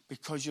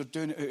because you're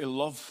doing it out of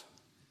love.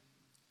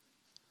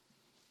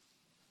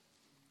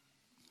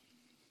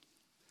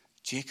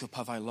 Jacob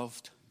have I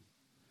loved.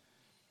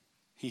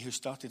 He who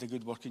started a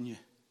good work in you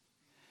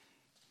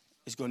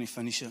is going to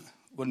finish it.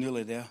 We're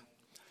nearly there.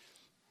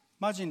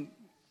 Imagine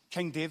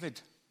King David.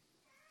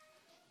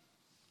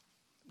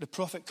 The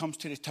prophet comes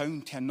to the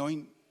town to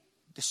anoint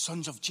the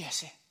sons of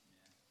Jesse.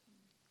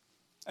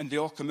 And they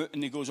all come out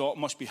and he goes, oh, it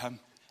must be him.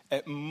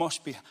 It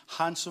must be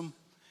handsome.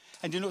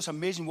 And you know, it's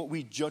amazing what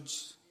we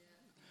judge.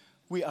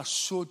 We are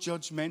so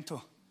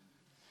judgmental.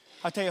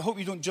 I tell you, I hope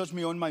you don't judge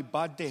me on my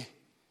bad day,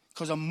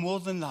 because I'm more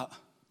than that.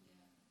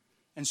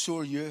 And so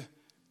are you.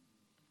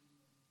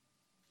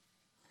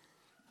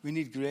 We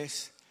need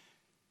grace.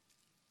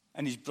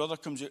 And his brother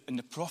comes out and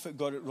the prophet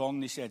got it wrong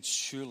and he said,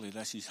 surely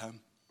this is him.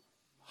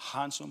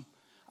 Handsome.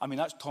 I mean,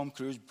 that's Tom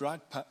Cruise.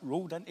 Brad Pitt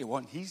rolled into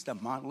one. He's the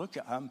man. Look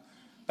at him.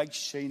 Big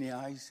shiny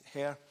eyes,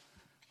 hair,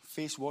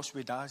 face washed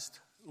with dazzled.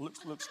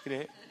 Looks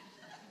great.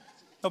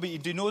 No, but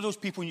do you know those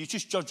people and you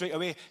just judge right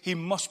away? He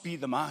must be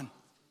the man.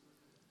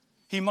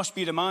 He must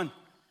be the man.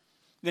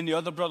 Then the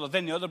other brother,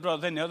 then the other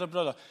brother, then the other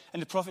brother.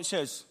 And the prophet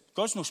says,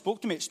 God's not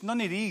spoke to me. It's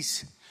none of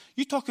these.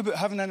 You talk about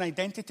having an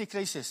identity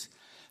crisis.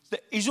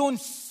 His own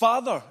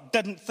father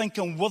didn't think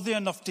him worthy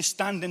enough to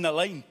stand in the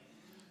line.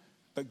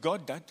 But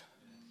God did.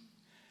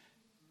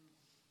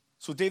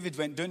 So David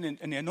went down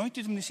and he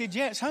anointed him and he said,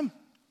 yeah, it's him.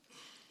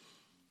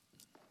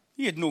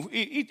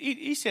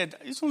 He said,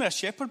 he's only a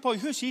shepherd boy.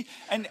 Who's he?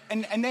 And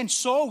then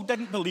Saul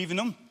didn't believe in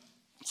him.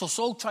 So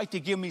Saul tried to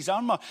give him his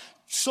armor.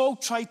 Saul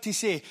tried to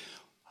say,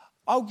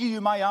 I'll give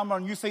you my armor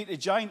and you fight the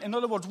giant. In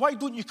other words, why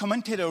don't you come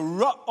into the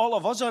rut all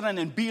of us are in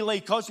and be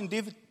like us? And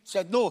David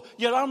said, no,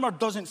 your armor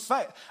doesn't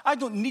fit. I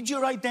don't need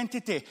your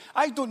identity.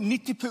 I don't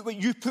need to put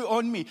what you put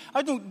on me.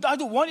 I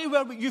don't want to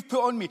wear what you've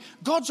put on me.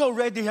 God's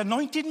already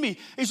anointed me.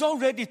 He's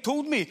already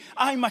told me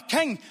I'm a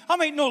king. I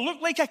might not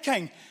look like a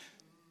king.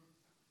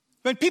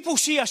 When people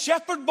see a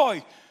shepherd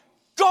boy,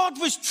 God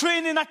was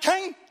training a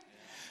king.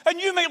 And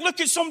you might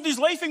look at somebody's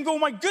life and go,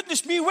 my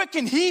goodness me, what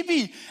can he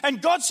be?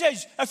 And God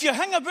says, if you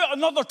hang about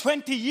another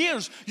 20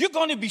 years, you're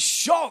going to be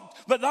shocked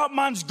what that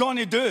man's going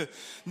to do.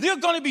 They're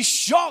going to be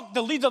shocked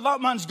the leader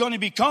that man's going to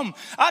become.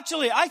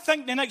 Actually, I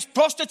think the next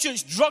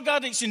prostitutes, drug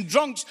addicts and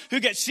drunks who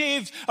get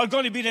saved are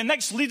going to be the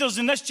next leaders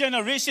in this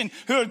generation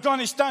who are going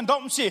to stand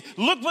up and say,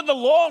 look what the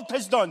Lord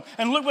has done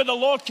and look what the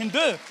Lord can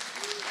do.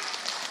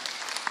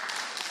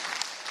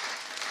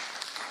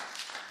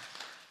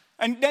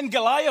 And then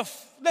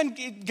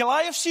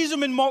Goliath sees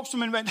him and mocks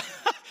him and went,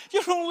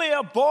 you're only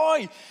a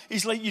boy.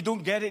 He's like, you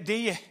don't get it, do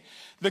you?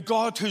 The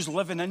God who's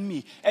living in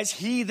me, it's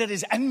he that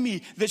is in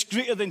me that's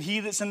greater than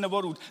he that's in the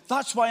world.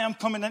 That's why I'm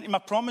coming into my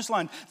promised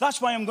land.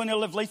 That's why I'm going to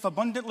live life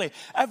abundantly.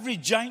 Every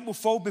giant will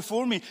fall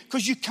before me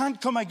because you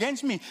can't come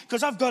against me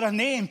because I've got a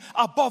name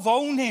above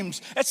all names.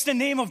 It's the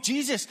name of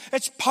Jesus.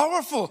 It's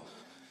powerful.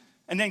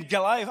 And then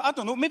Goliath, I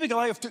don't know, maybe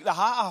Goliath took the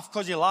hat off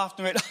because he laughed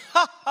and went,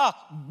 ha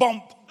ha,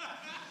 bump.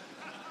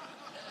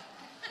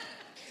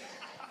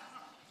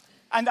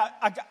 And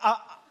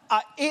a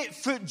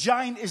 8-foot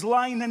giant is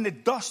lying in the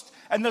dust.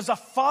 And there's a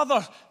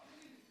father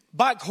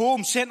back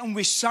home sent him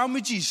with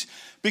sandwiches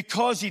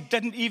because he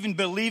didn't even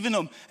believe in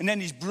him. And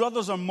then his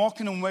brothers are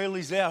mocking him while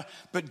he's there.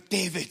 But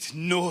David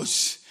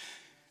knows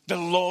the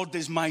Lord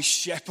is my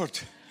shepherd.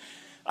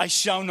 I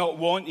shall not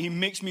want. He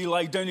makes me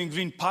lie down in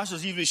green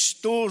pastures. He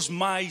restores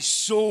my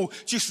soul.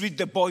 Just read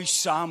the boy's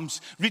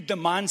Psalms. Read the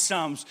man's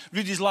Psalms.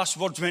 Read his last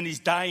words when he's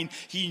dying.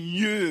 He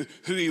knew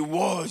who he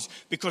was.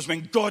 Because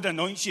when God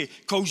anoints you,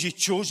 calls you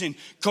chosen,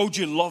 called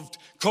you loved,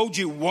 called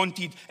you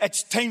wanted,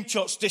 it's time,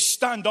 church, to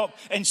stand up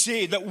and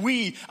say that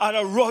we are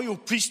a royal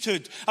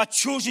priesthood, a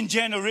chosen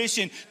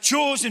generation,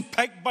 chosen,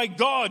 picked by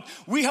God.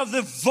 We have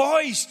the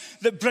voice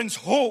that brings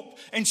hope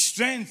and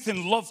strength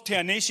and love to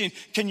a nation.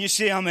 Can you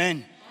say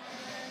amen?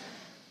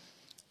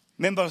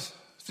 Remember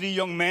 3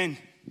 young men.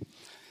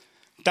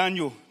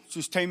 Daniel,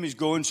 whose time is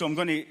going, so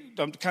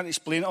I can't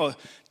explain it all.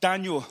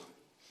 Daniel,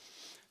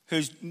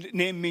 whose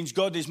name means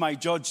God is my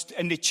judge,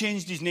 and they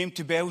changed his name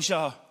to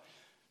Belshazzar.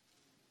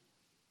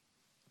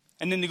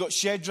 And then they got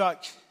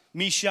Shadrach,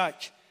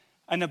 Meshach,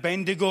 and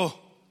Abednego.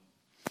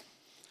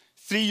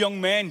 3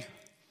 young men.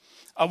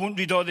 I won't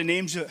read all the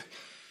names out,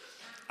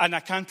 and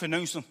I can't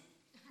pronounce them.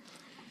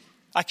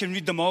 I can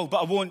read them all, but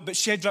I won't. But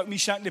Shadrach,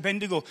 Meshach, and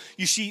Abednego,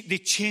 you see, they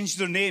changed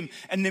their name.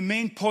 And the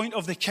main point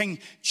of the king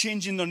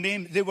changing their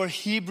name, they were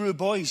Hebrew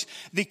boys.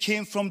 They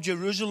came from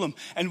Jerusalem.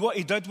 And what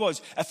he did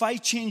was, if I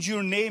change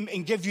your name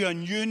and give you a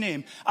new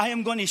name, I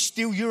am going to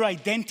steal your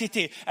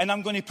identity, and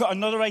I'm going to put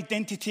another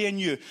identity in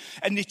you.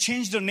 And they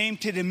changed their name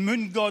to the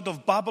moon god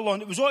of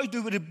Babylon. It was all to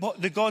do with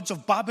the gods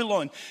of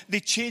Babylon. They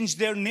changed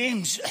their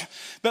names.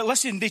 But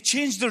listen, they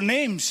changed their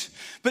names,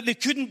 but they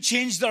couldn't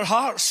change their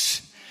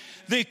hearts.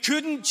 They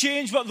couldn't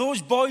change what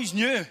those boys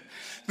knew.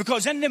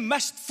 Because in the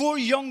midst, 4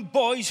 young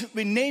boys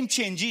with name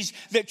changes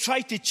that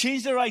tried to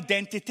change their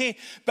identity,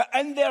 but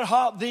in their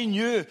heart they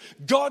knew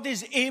God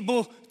is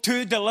able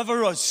to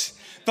deliver us.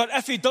 But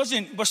if he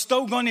doesn't, we're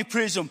still going to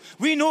praise him.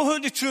 We know who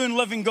the true and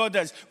living God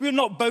is. We're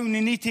not bound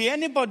the knee to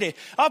anybody.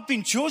 I've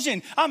been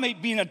chosen. I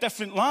might be in a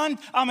different land.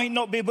 I might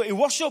not be able to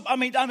worship. I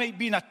might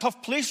be in a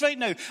tough place right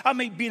now. I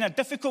might be in a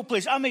difficult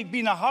place. I might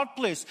be in a hard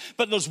place.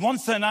 But there's one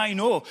thing I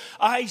know.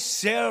 I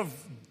serve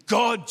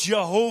God,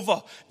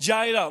 Jehovah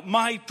Jireh,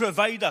 my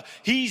provider.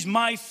 He's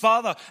my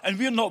father, and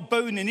we're not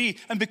bowing the knee.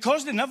 And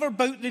because they never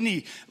bowed the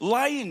knee,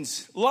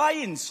 lions,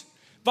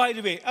 by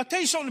the way, I'll tell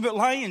you something about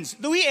lions.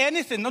 They'll eat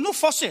anything. They're no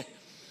fussy.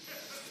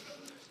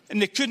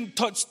 And they couldn't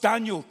touch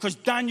Daniel because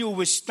Daniel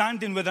was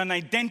standing with an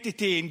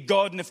identity in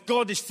God. And if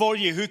God is for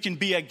you, who can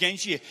be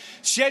against you?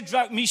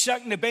 Shadrach,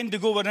 Meshach, and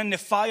Abednego were in the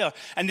fire,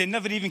 and they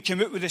never even came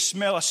out with a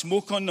smell of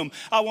smoke on them.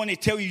 I want to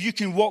tell you, you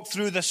can walk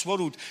through this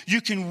world. You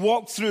can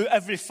walk through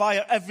every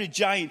fire, every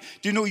giant.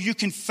 Do you know you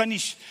can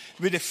finish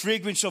with the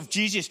fragrance of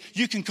Jesus?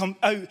 You can come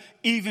out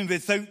even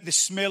without the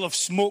smell of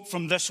smoke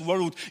from this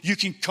world. You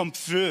can come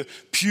through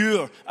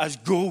pure as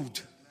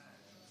gold.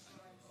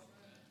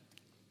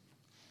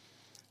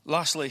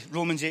 Lastly,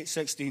 Romans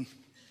 8:16.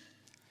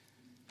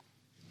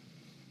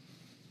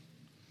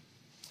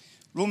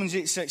 Romans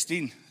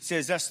 8:16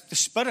 says this: the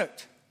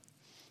Spirit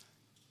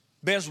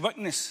bears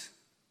witness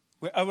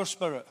with our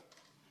spirit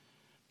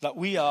that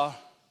we are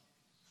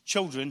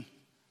children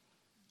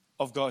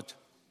of God.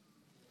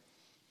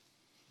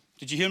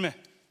 Did you hear me?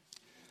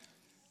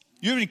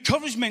 Your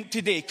encouragement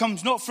today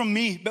comes not from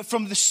me, but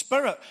from the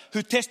Spirit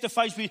who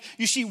testifies with you.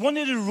 You see, one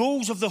of the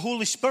roles of the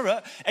Holy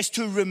Spirit is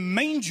to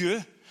remind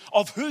you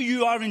of who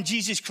you are in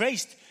Jesus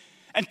Christ,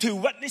 and to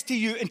witness to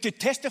you and to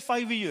testify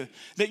with you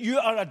that you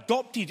are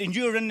adopted and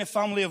you are in the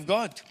family of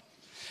God.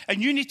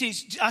 And you need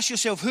to ask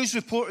yourself, whose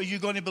report are you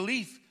going to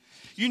believe?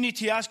 You need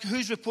to ask,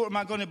 whose report am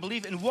I going to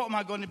believe, and what am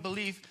I going to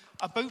believe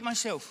about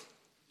myself?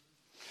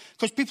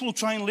 Because people will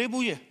try and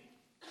label you.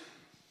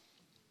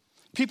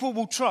 People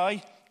will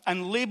try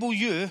and label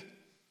you,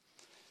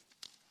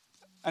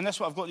 and that's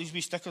what I've got these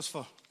wee stickers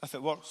for, if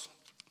it works.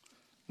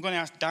 I'm going to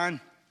ask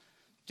Dan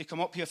to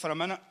come up here for a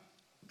minute.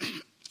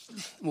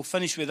 We'll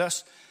finish with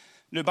this.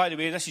 Now, by the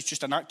way, this is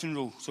just an acting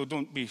role, so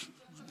don't be.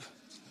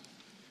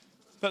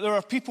 But there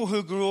are people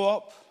who grow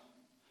up,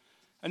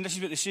 and this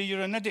is what they say: you're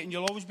an idiot, and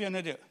you'll always be an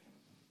idiot.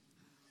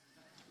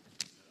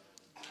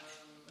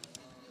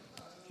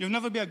 You'll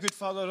never be a good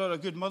father or a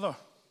good mother.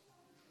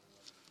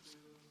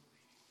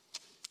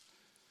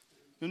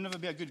 You'll never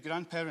be a good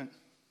grandparent.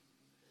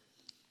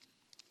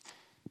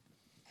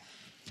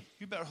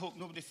 You better hope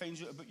nobody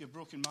finds out about your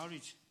broken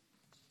marriage.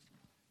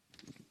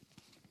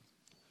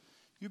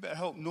 You better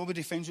hope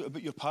nobody finds out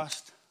about your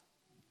past.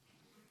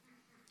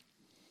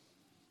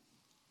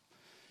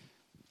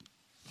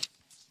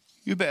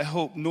 You better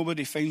hope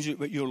nobody finds out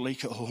what you're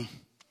like at home.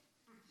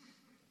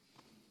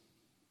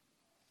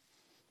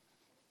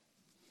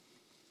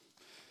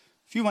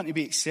 If you want to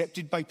be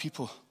accepted by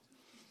people,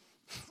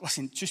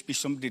 listen, just be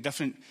somebody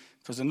different,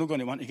 because they're not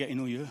going to want to get to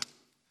know you.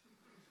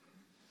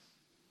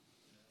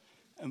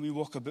 And we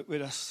walk about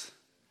with us,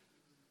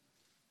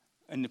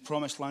 and the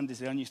promised land is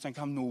there, and you think,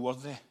 I'm no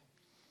worthy.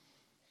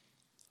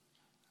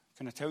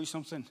 Can I tell you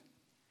something?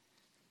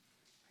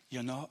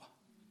 You're not.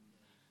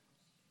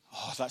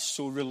 Oh, that's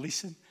so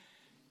releasing.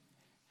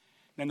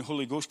 Then the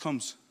Holy Ghost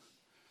comes.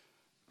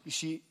 You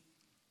see,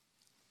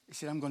 he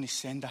said, I'm going to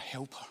send a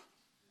helper.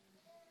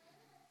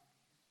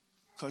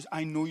 because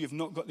I know you've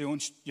not got your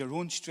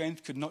own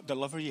strength could not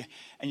deliver you,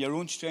 and your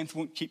own strength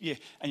won't keep you,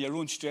 and your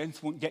own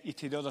strength won't get you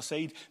to the other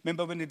side.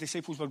 Remember when the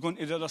disciples were going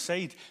to the other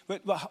side?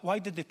 Why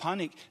did they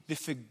panic? They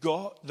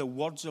forgot the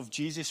words of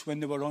Jesus when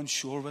they were on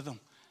shore with him.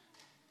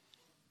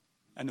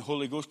 And the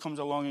Holy Ghost comes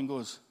along and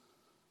goes,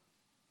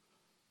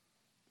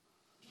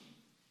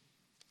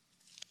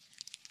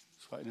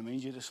 that's what I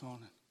remind you this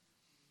morning.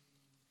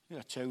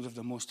 You're a child of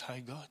the Most High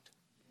God.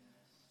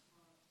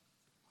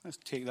 Let's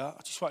take that.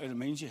 I just want to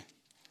remind you.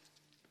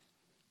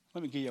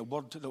 Let me give you a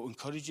word that will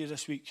encourage you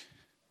this week.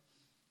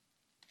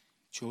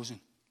 Chosen.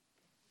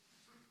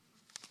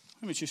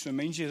 Let me just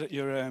remind you that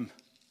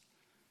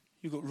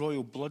you've got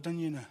royal blood in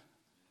you now.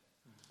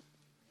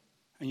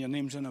 And your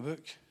name's in a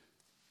book.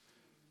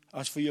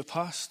 As for your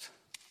past,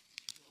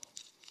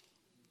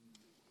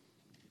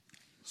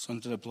 it's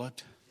under the blood.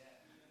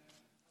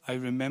 I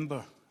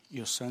remember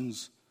your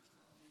sins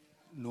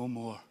no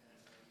more.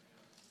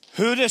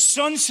 Who the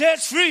Son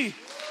sets free.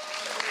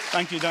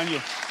 Thank you,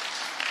 Daniel.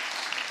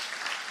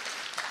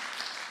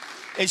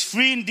 It's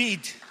free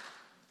indeed.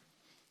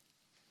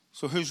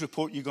 So whose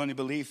report are you going to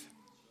believe?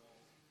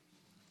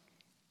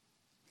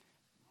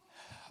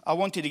 I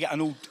wanted to get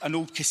an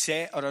old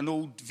cassette or an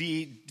old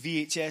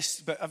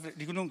VHS, but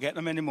you don't get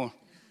them anymore.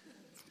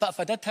 But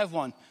if I did have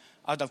one,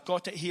 I'd have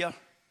got it here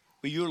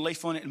with your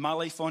life on it and my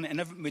life on it,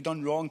 and everything we've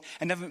done wrong,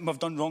 and everything we've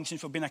done wrong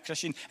since we've been a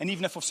Christian, and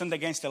even if we've sinned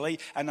against the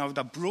light, and I would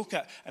have broke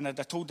it, and I'd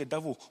have told the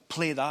devil,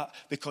 play that,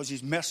 because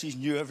his mercy's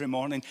new every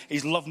morning,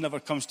 his love never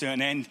comes to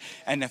an end,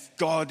 and if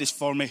God is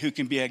for me, who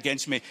can be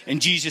against me? In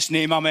Jesus'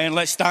 name, amen.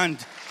 Let's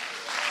stand.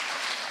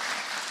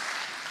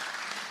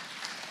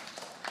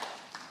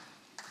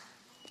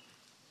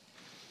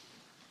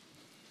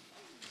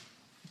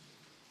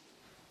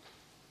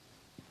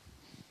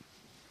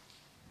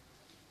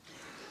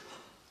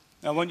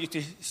 I want you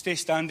to stay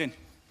standing.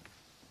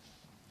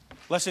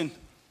 Listen.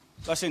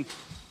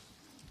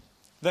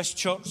 This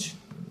church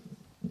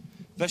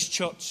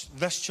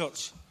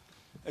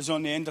is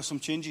on the end of some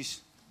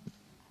changes.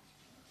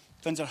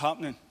 Things are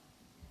happening.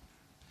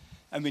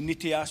 And we need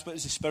to ask, what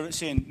is the Spirit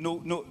saying?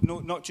 No,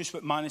 not just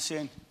what man is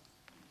saying.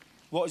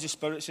 What is the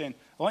Spirit saying?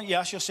 I want you to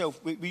ask yourself,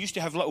 we used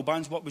to have little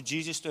bands, what would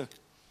Jesus do?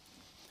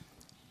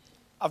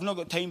 I've not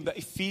got time, but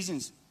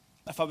Ephesians,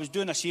 if I was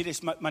doing a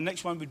series, my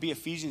next one would be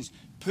Ephesians.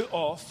 Put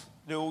off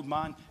the old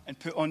man and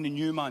put on the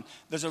new man.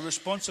 There's a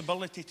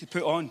responsibility to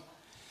put on.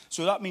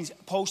 So that means,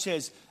 Paul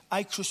says,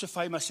 I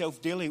crucify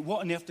myself daily.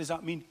 What on earth does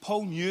that mean?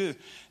 Paul knew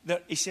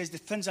that he says, the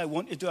things I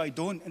want to do, I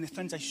don't, and the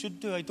things I should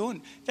do, I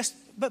don't. That's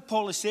what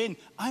Paul is saying.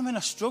 I'm in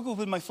a struggle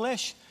with my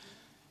flesh.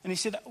 And he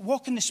said,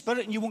 walk in the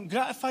Spirit and you won't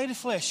gratify the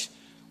flesh.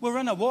 We're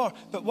in a war.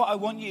 But what I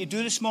want you to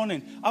do this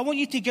morning, I want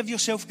you to give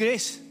yourself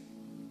grace.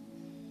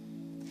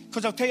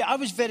 Because I'll tell you, I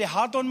was very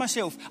hard on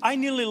myself. I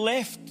nearly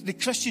left the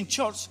Christian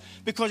church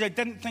because I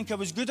didn't think I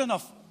was good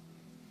enough.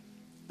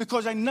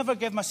 Because I never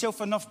gave myself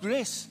enough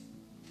grace.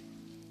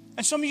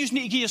 And some of you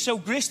need to give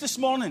yourself grace this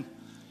morning.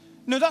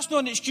 No, that's not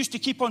an excuse to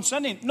keep on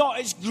sinning. No,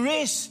 it's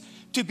grace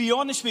to be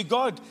honest with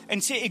God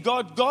and say to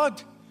God,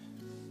 God.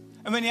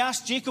 And when he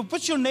asked Jacob,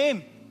 what's your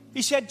name?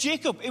 He said,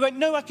 Jacob. He went,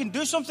 now I can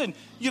do something.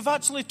 You've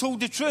actually told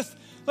the truth.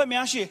 Let me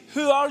ask you,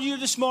 who are you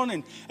this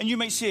morning? And you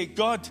might say,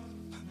 God,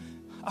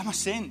 I'm a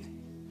saint.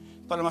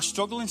 But I'm a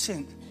struggling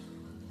saint.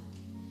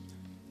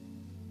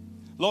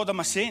 Lord,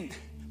 I'm a saint,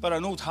 but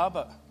an old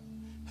habit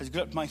has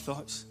gripped my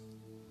thoughts.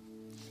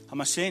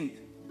 I'm a saint.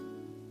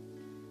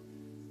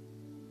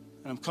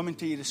 And I'm coming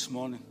to you this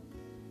morning,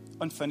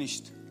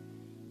 unfinished.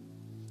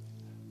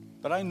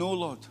 But I know,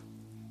 Lord,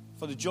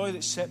 for the joy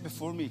that's set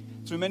before me,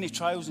 through many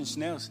trials and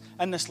snares,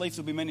 in this life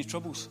there'll be many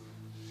troubles.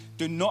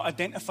 Do not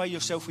identify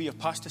yourself with your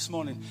past this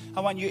morning. I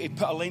want you to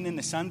put a line in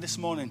the sand this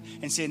morning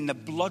and say, the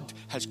blood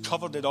has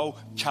covered it all.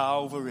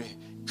 Calvary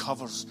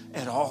covers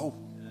it all.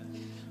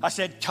 I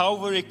said,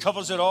 Calvary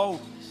covers it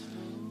all.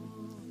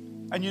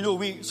 And you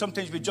know,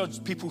 sometimes we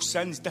judge people's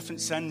sins,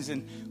 different sins,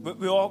 and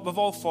we've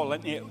all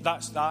fallen into it.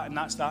 That's that, and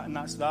that's that, and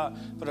that's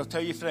that. But I'll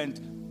tell you, friend,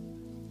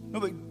 know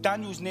what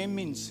Daniel's name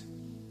means?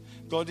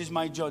 God is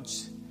my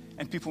judge.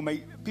 And people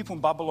in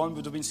Babylon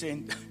would have been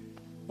saying,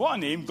 what a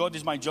name, God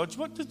is my judge.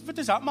 What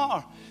does that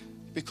matter?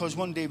 Because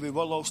one day we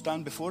will all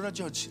stand before a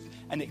judge.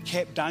 And it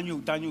kept Daniel.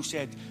 Daniel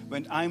said,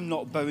 when I'm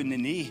not bowing the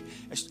knee,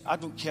 I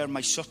don't care my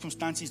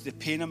circumstances, the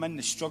pain I'm in,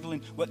 the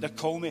struggling, what they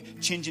call me,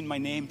 changing my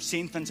name,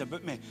 saying things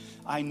about me.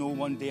 I know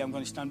one day I'm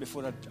going to stand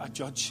before a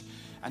judge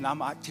and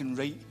I'm acting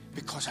right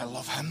because I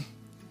love him.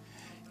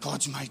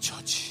 God's my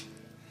judge.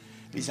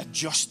 He's a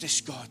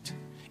justice God.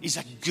 He's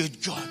a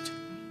good God.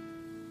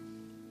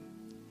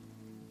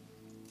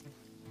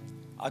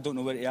 I don't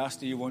know what to ask.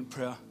 Do you want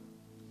prayer?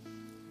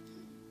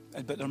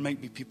 But there might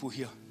be people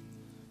here.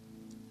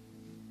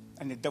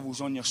 And the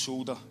devil's on your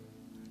shoulder.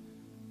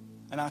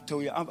 And I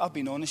tell you, I've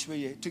been honest with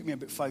you. It took me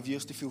about 5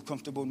 years to feel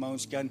comfortable in my own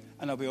skin.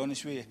 And I'll be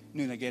honest with you,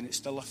 now and again, it's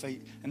still a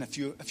fight. And if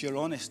you're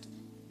honest,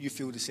 you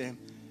feel the same.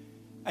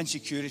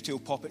 Insecurity will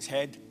pop its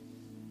head.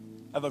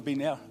 Ever been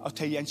there? I'll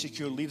tell you,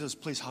 insecure leaders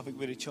plays havoc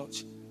with the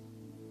church.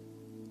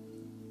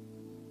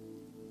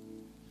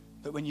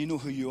 But when you know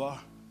who you are,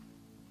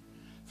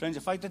 Friends,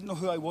 if I didn't know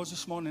who I was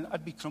this morning,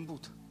 I'd be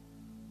crumbled.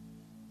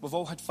 We've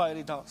all had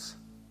fiery darts.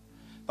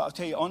 But I'll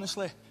tell you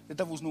honestly, the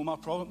devil's no my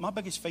problem. My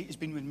biggest fight has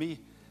been with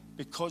me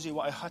because of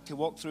what I had to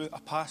walk through,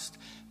 a past.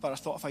 But I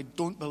thought, if I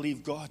don't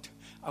believe God,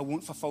 I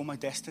won't fulfill my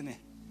destiny.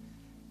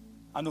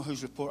 I know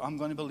whose report I'm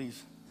going to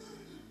believe.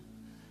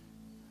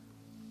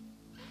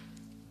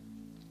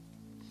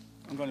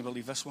 I'm going to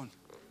believe this one.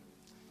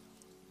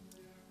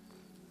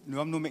 No,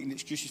 I'm not making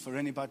excuses for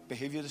any bad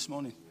behaviour this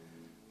morning.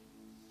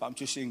 But I'm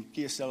just saying,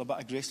 give yourself a bit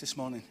of grace this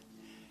morning.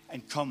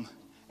 And come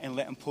and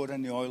let him pour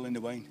in the oil and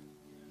the wine.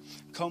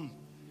 Come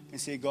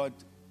and say, God,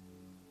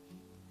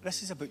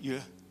 this is about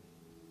you.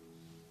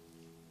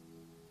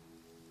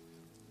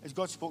 Has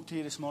God spoke to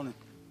you this morning?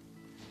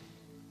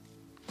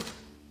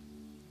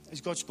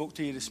 Has God spoke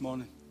to you this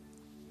morning?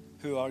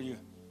 Who are you?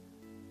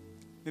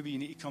 Maybe you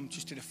need to come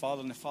just to the Father,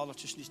 and the Father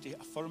just needs to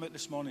affirm it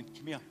this morning.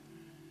 Come here.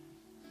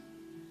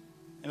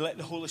 And let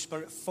the Holy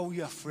Spirit fill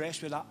you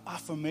afresh with that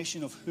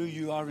affirmation of who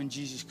you are in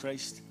Jesus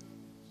Christ.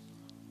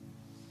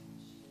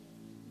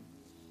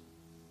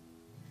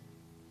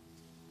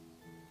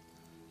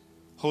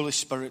 Holy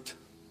Spirit.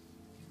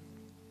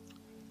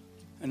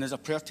 And there's a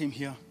prayer team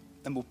here,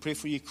 and we'll pray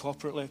for you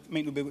corporately.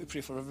 Might not be able to pray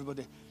for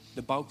everybody.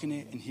 The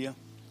balcony and here.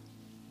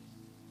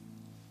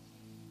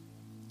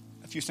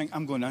 If you think,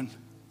 I'm going in.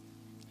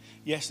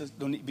 Yes,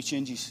 there'll need to be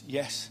changes.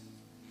 Yes.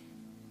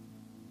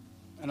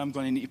 And I'm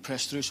going to need to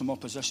press through some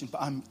opposition. But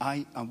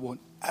I want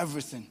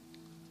everything.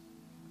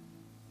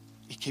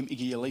 He came to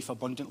give you life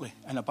abundantly.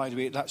 And by the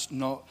way, that's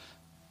not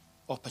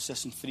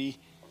opposition free.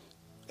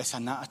 It's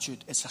an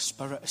attitude. It's a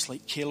spirit. It's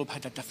like Caleb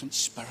had a different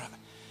spirit.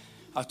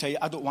 I'll tell you,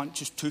 I don't want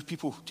just 2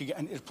 people to get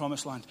into the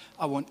promised land.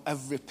 I want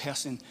every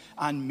person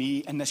and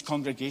me in this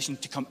congregation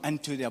to come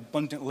into the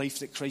abundant life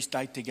that Christ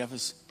died to give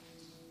us.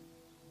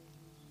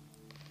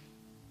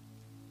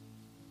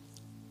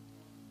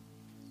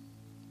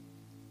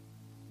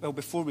 Well,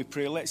 before we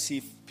pray, let's see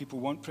if people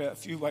want prayer.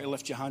 If you want to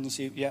lift your hand and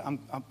say, yeah,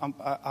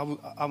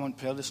 I want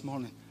prayer this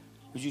morning,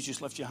 would you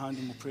just lift your hand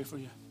and we'll pray for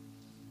you?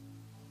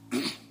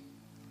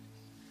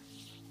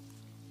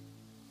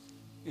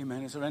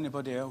 Amen. Is there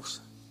anybody else?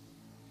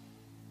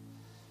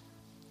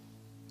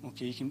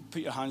 Okay, you can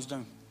put your hands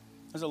down.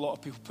 There's a lot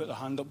of people put their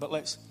hand up,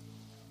 but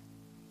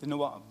you know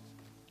what?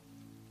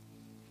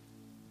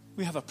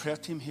 We have a prayer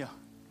team here.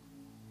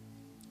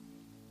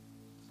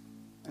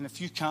 And if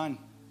you can,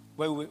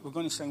 well, we're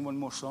going to sing one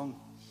more song.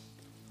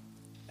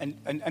 And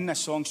in this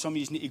song, some of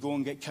you need to go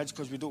and get kids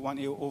because we don't want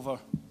to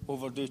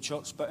overdo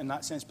church, but in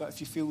that sense. But if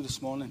you feel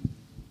this morning,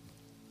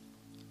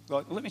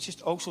 God, let me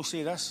just also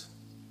say this.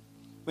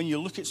 When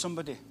you look at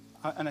somebody,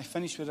 and I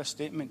finish with this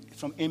statement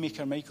from Amy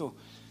Carmichael,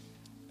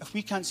 if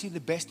we can't see the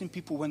best in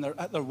people when they're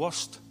at their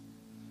worst,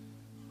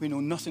 we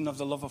know nothing of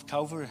the love of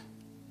Calvary.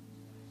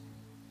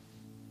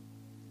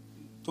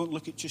 Don't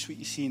look at just what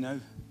you see now.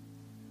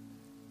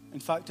 In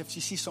fact, if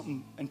you see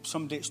something and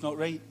somebody it's not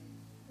right,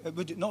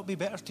 would it not be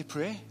better to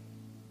pray?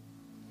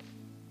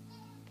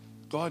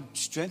 God,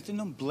 strengthen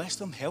them, bless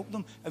them, help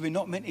them. Are we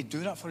not meant to do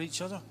that for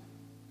each other?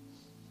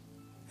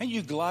 Aren't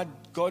you glad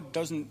God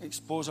doesn't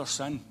expose our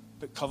sin,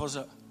 but covers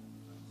it?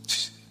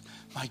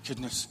 My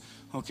goodness.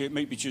 Okay, it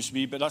might be just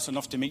me, but that's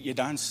enough to make you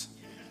dance.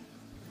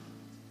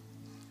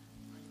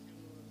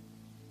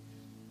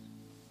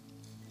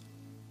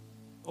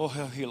 Oh,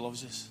 how he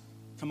loves us.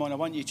 Come on, I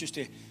want you just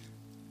to,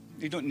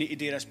 you don't need to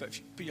do this, but if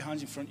you put your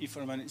hands in front of you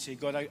for a minute and say,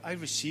 God, I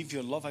receive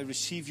your love, I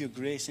receive your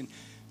grace, and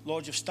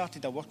Lord, you've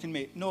started a work in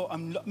me. No,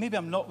 maybe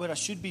I'm not where I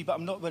should be, but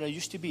I'm not where I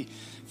used to be.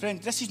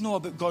 Friend, this is not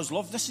about God's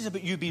love. This is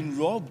about you being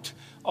robbed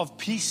of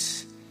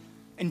peace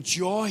and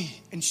joy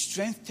and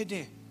strength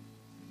today.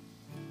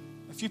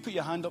 If you put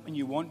your hand up and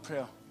you want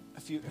prayer,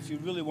 if you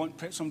really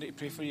want somebody to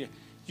pray for you,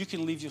 you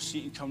can leave your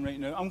seat and come right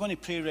now. I'm going to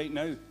pray right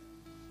now.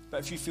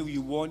 But if you feel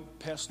you want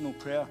personal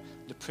prayer,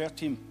 the prayer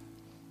team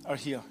are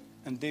here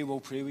and they will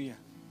pray with you.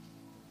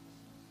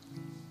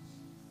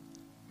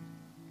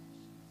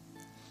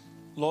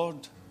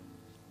 Lord,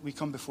 we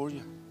come before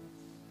you.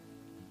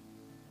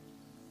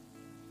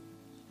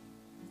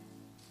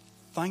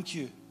 Thank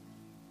you.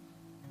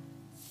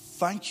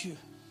 Thank you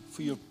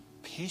for your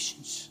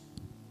patience,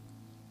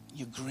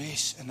 your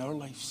grace in our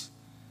lives.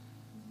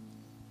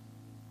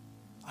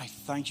 I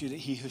thank you that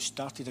he who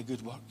started a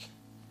good work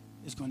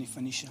is going to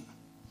finish it.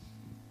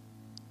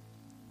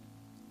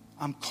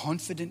 I'm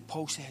confident,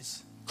 Paul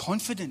says.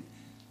 Confident.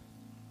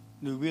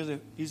 Now,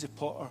 he's the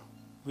potter,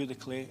 we're the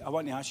clay. I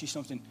want to ask you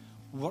something.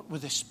 Work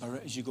with the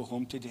Spirit as you go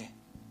home today.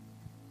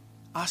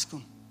 Ask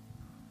him,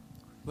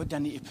 what do I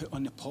need to put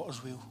on the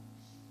potter's wheel?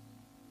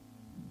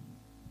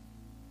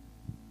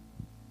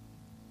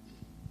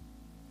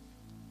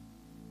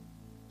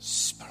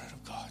 Spirit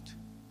of God.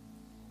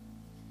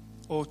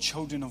 Oh,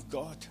 children of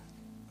God,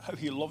 how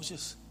he loves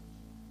us.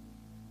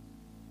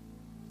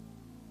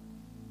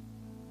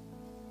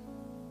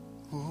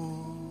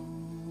 Oh,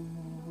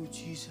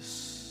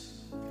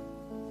 Jesus.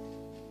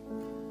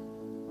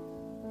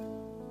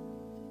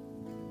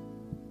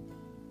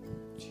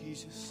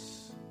 Jesus.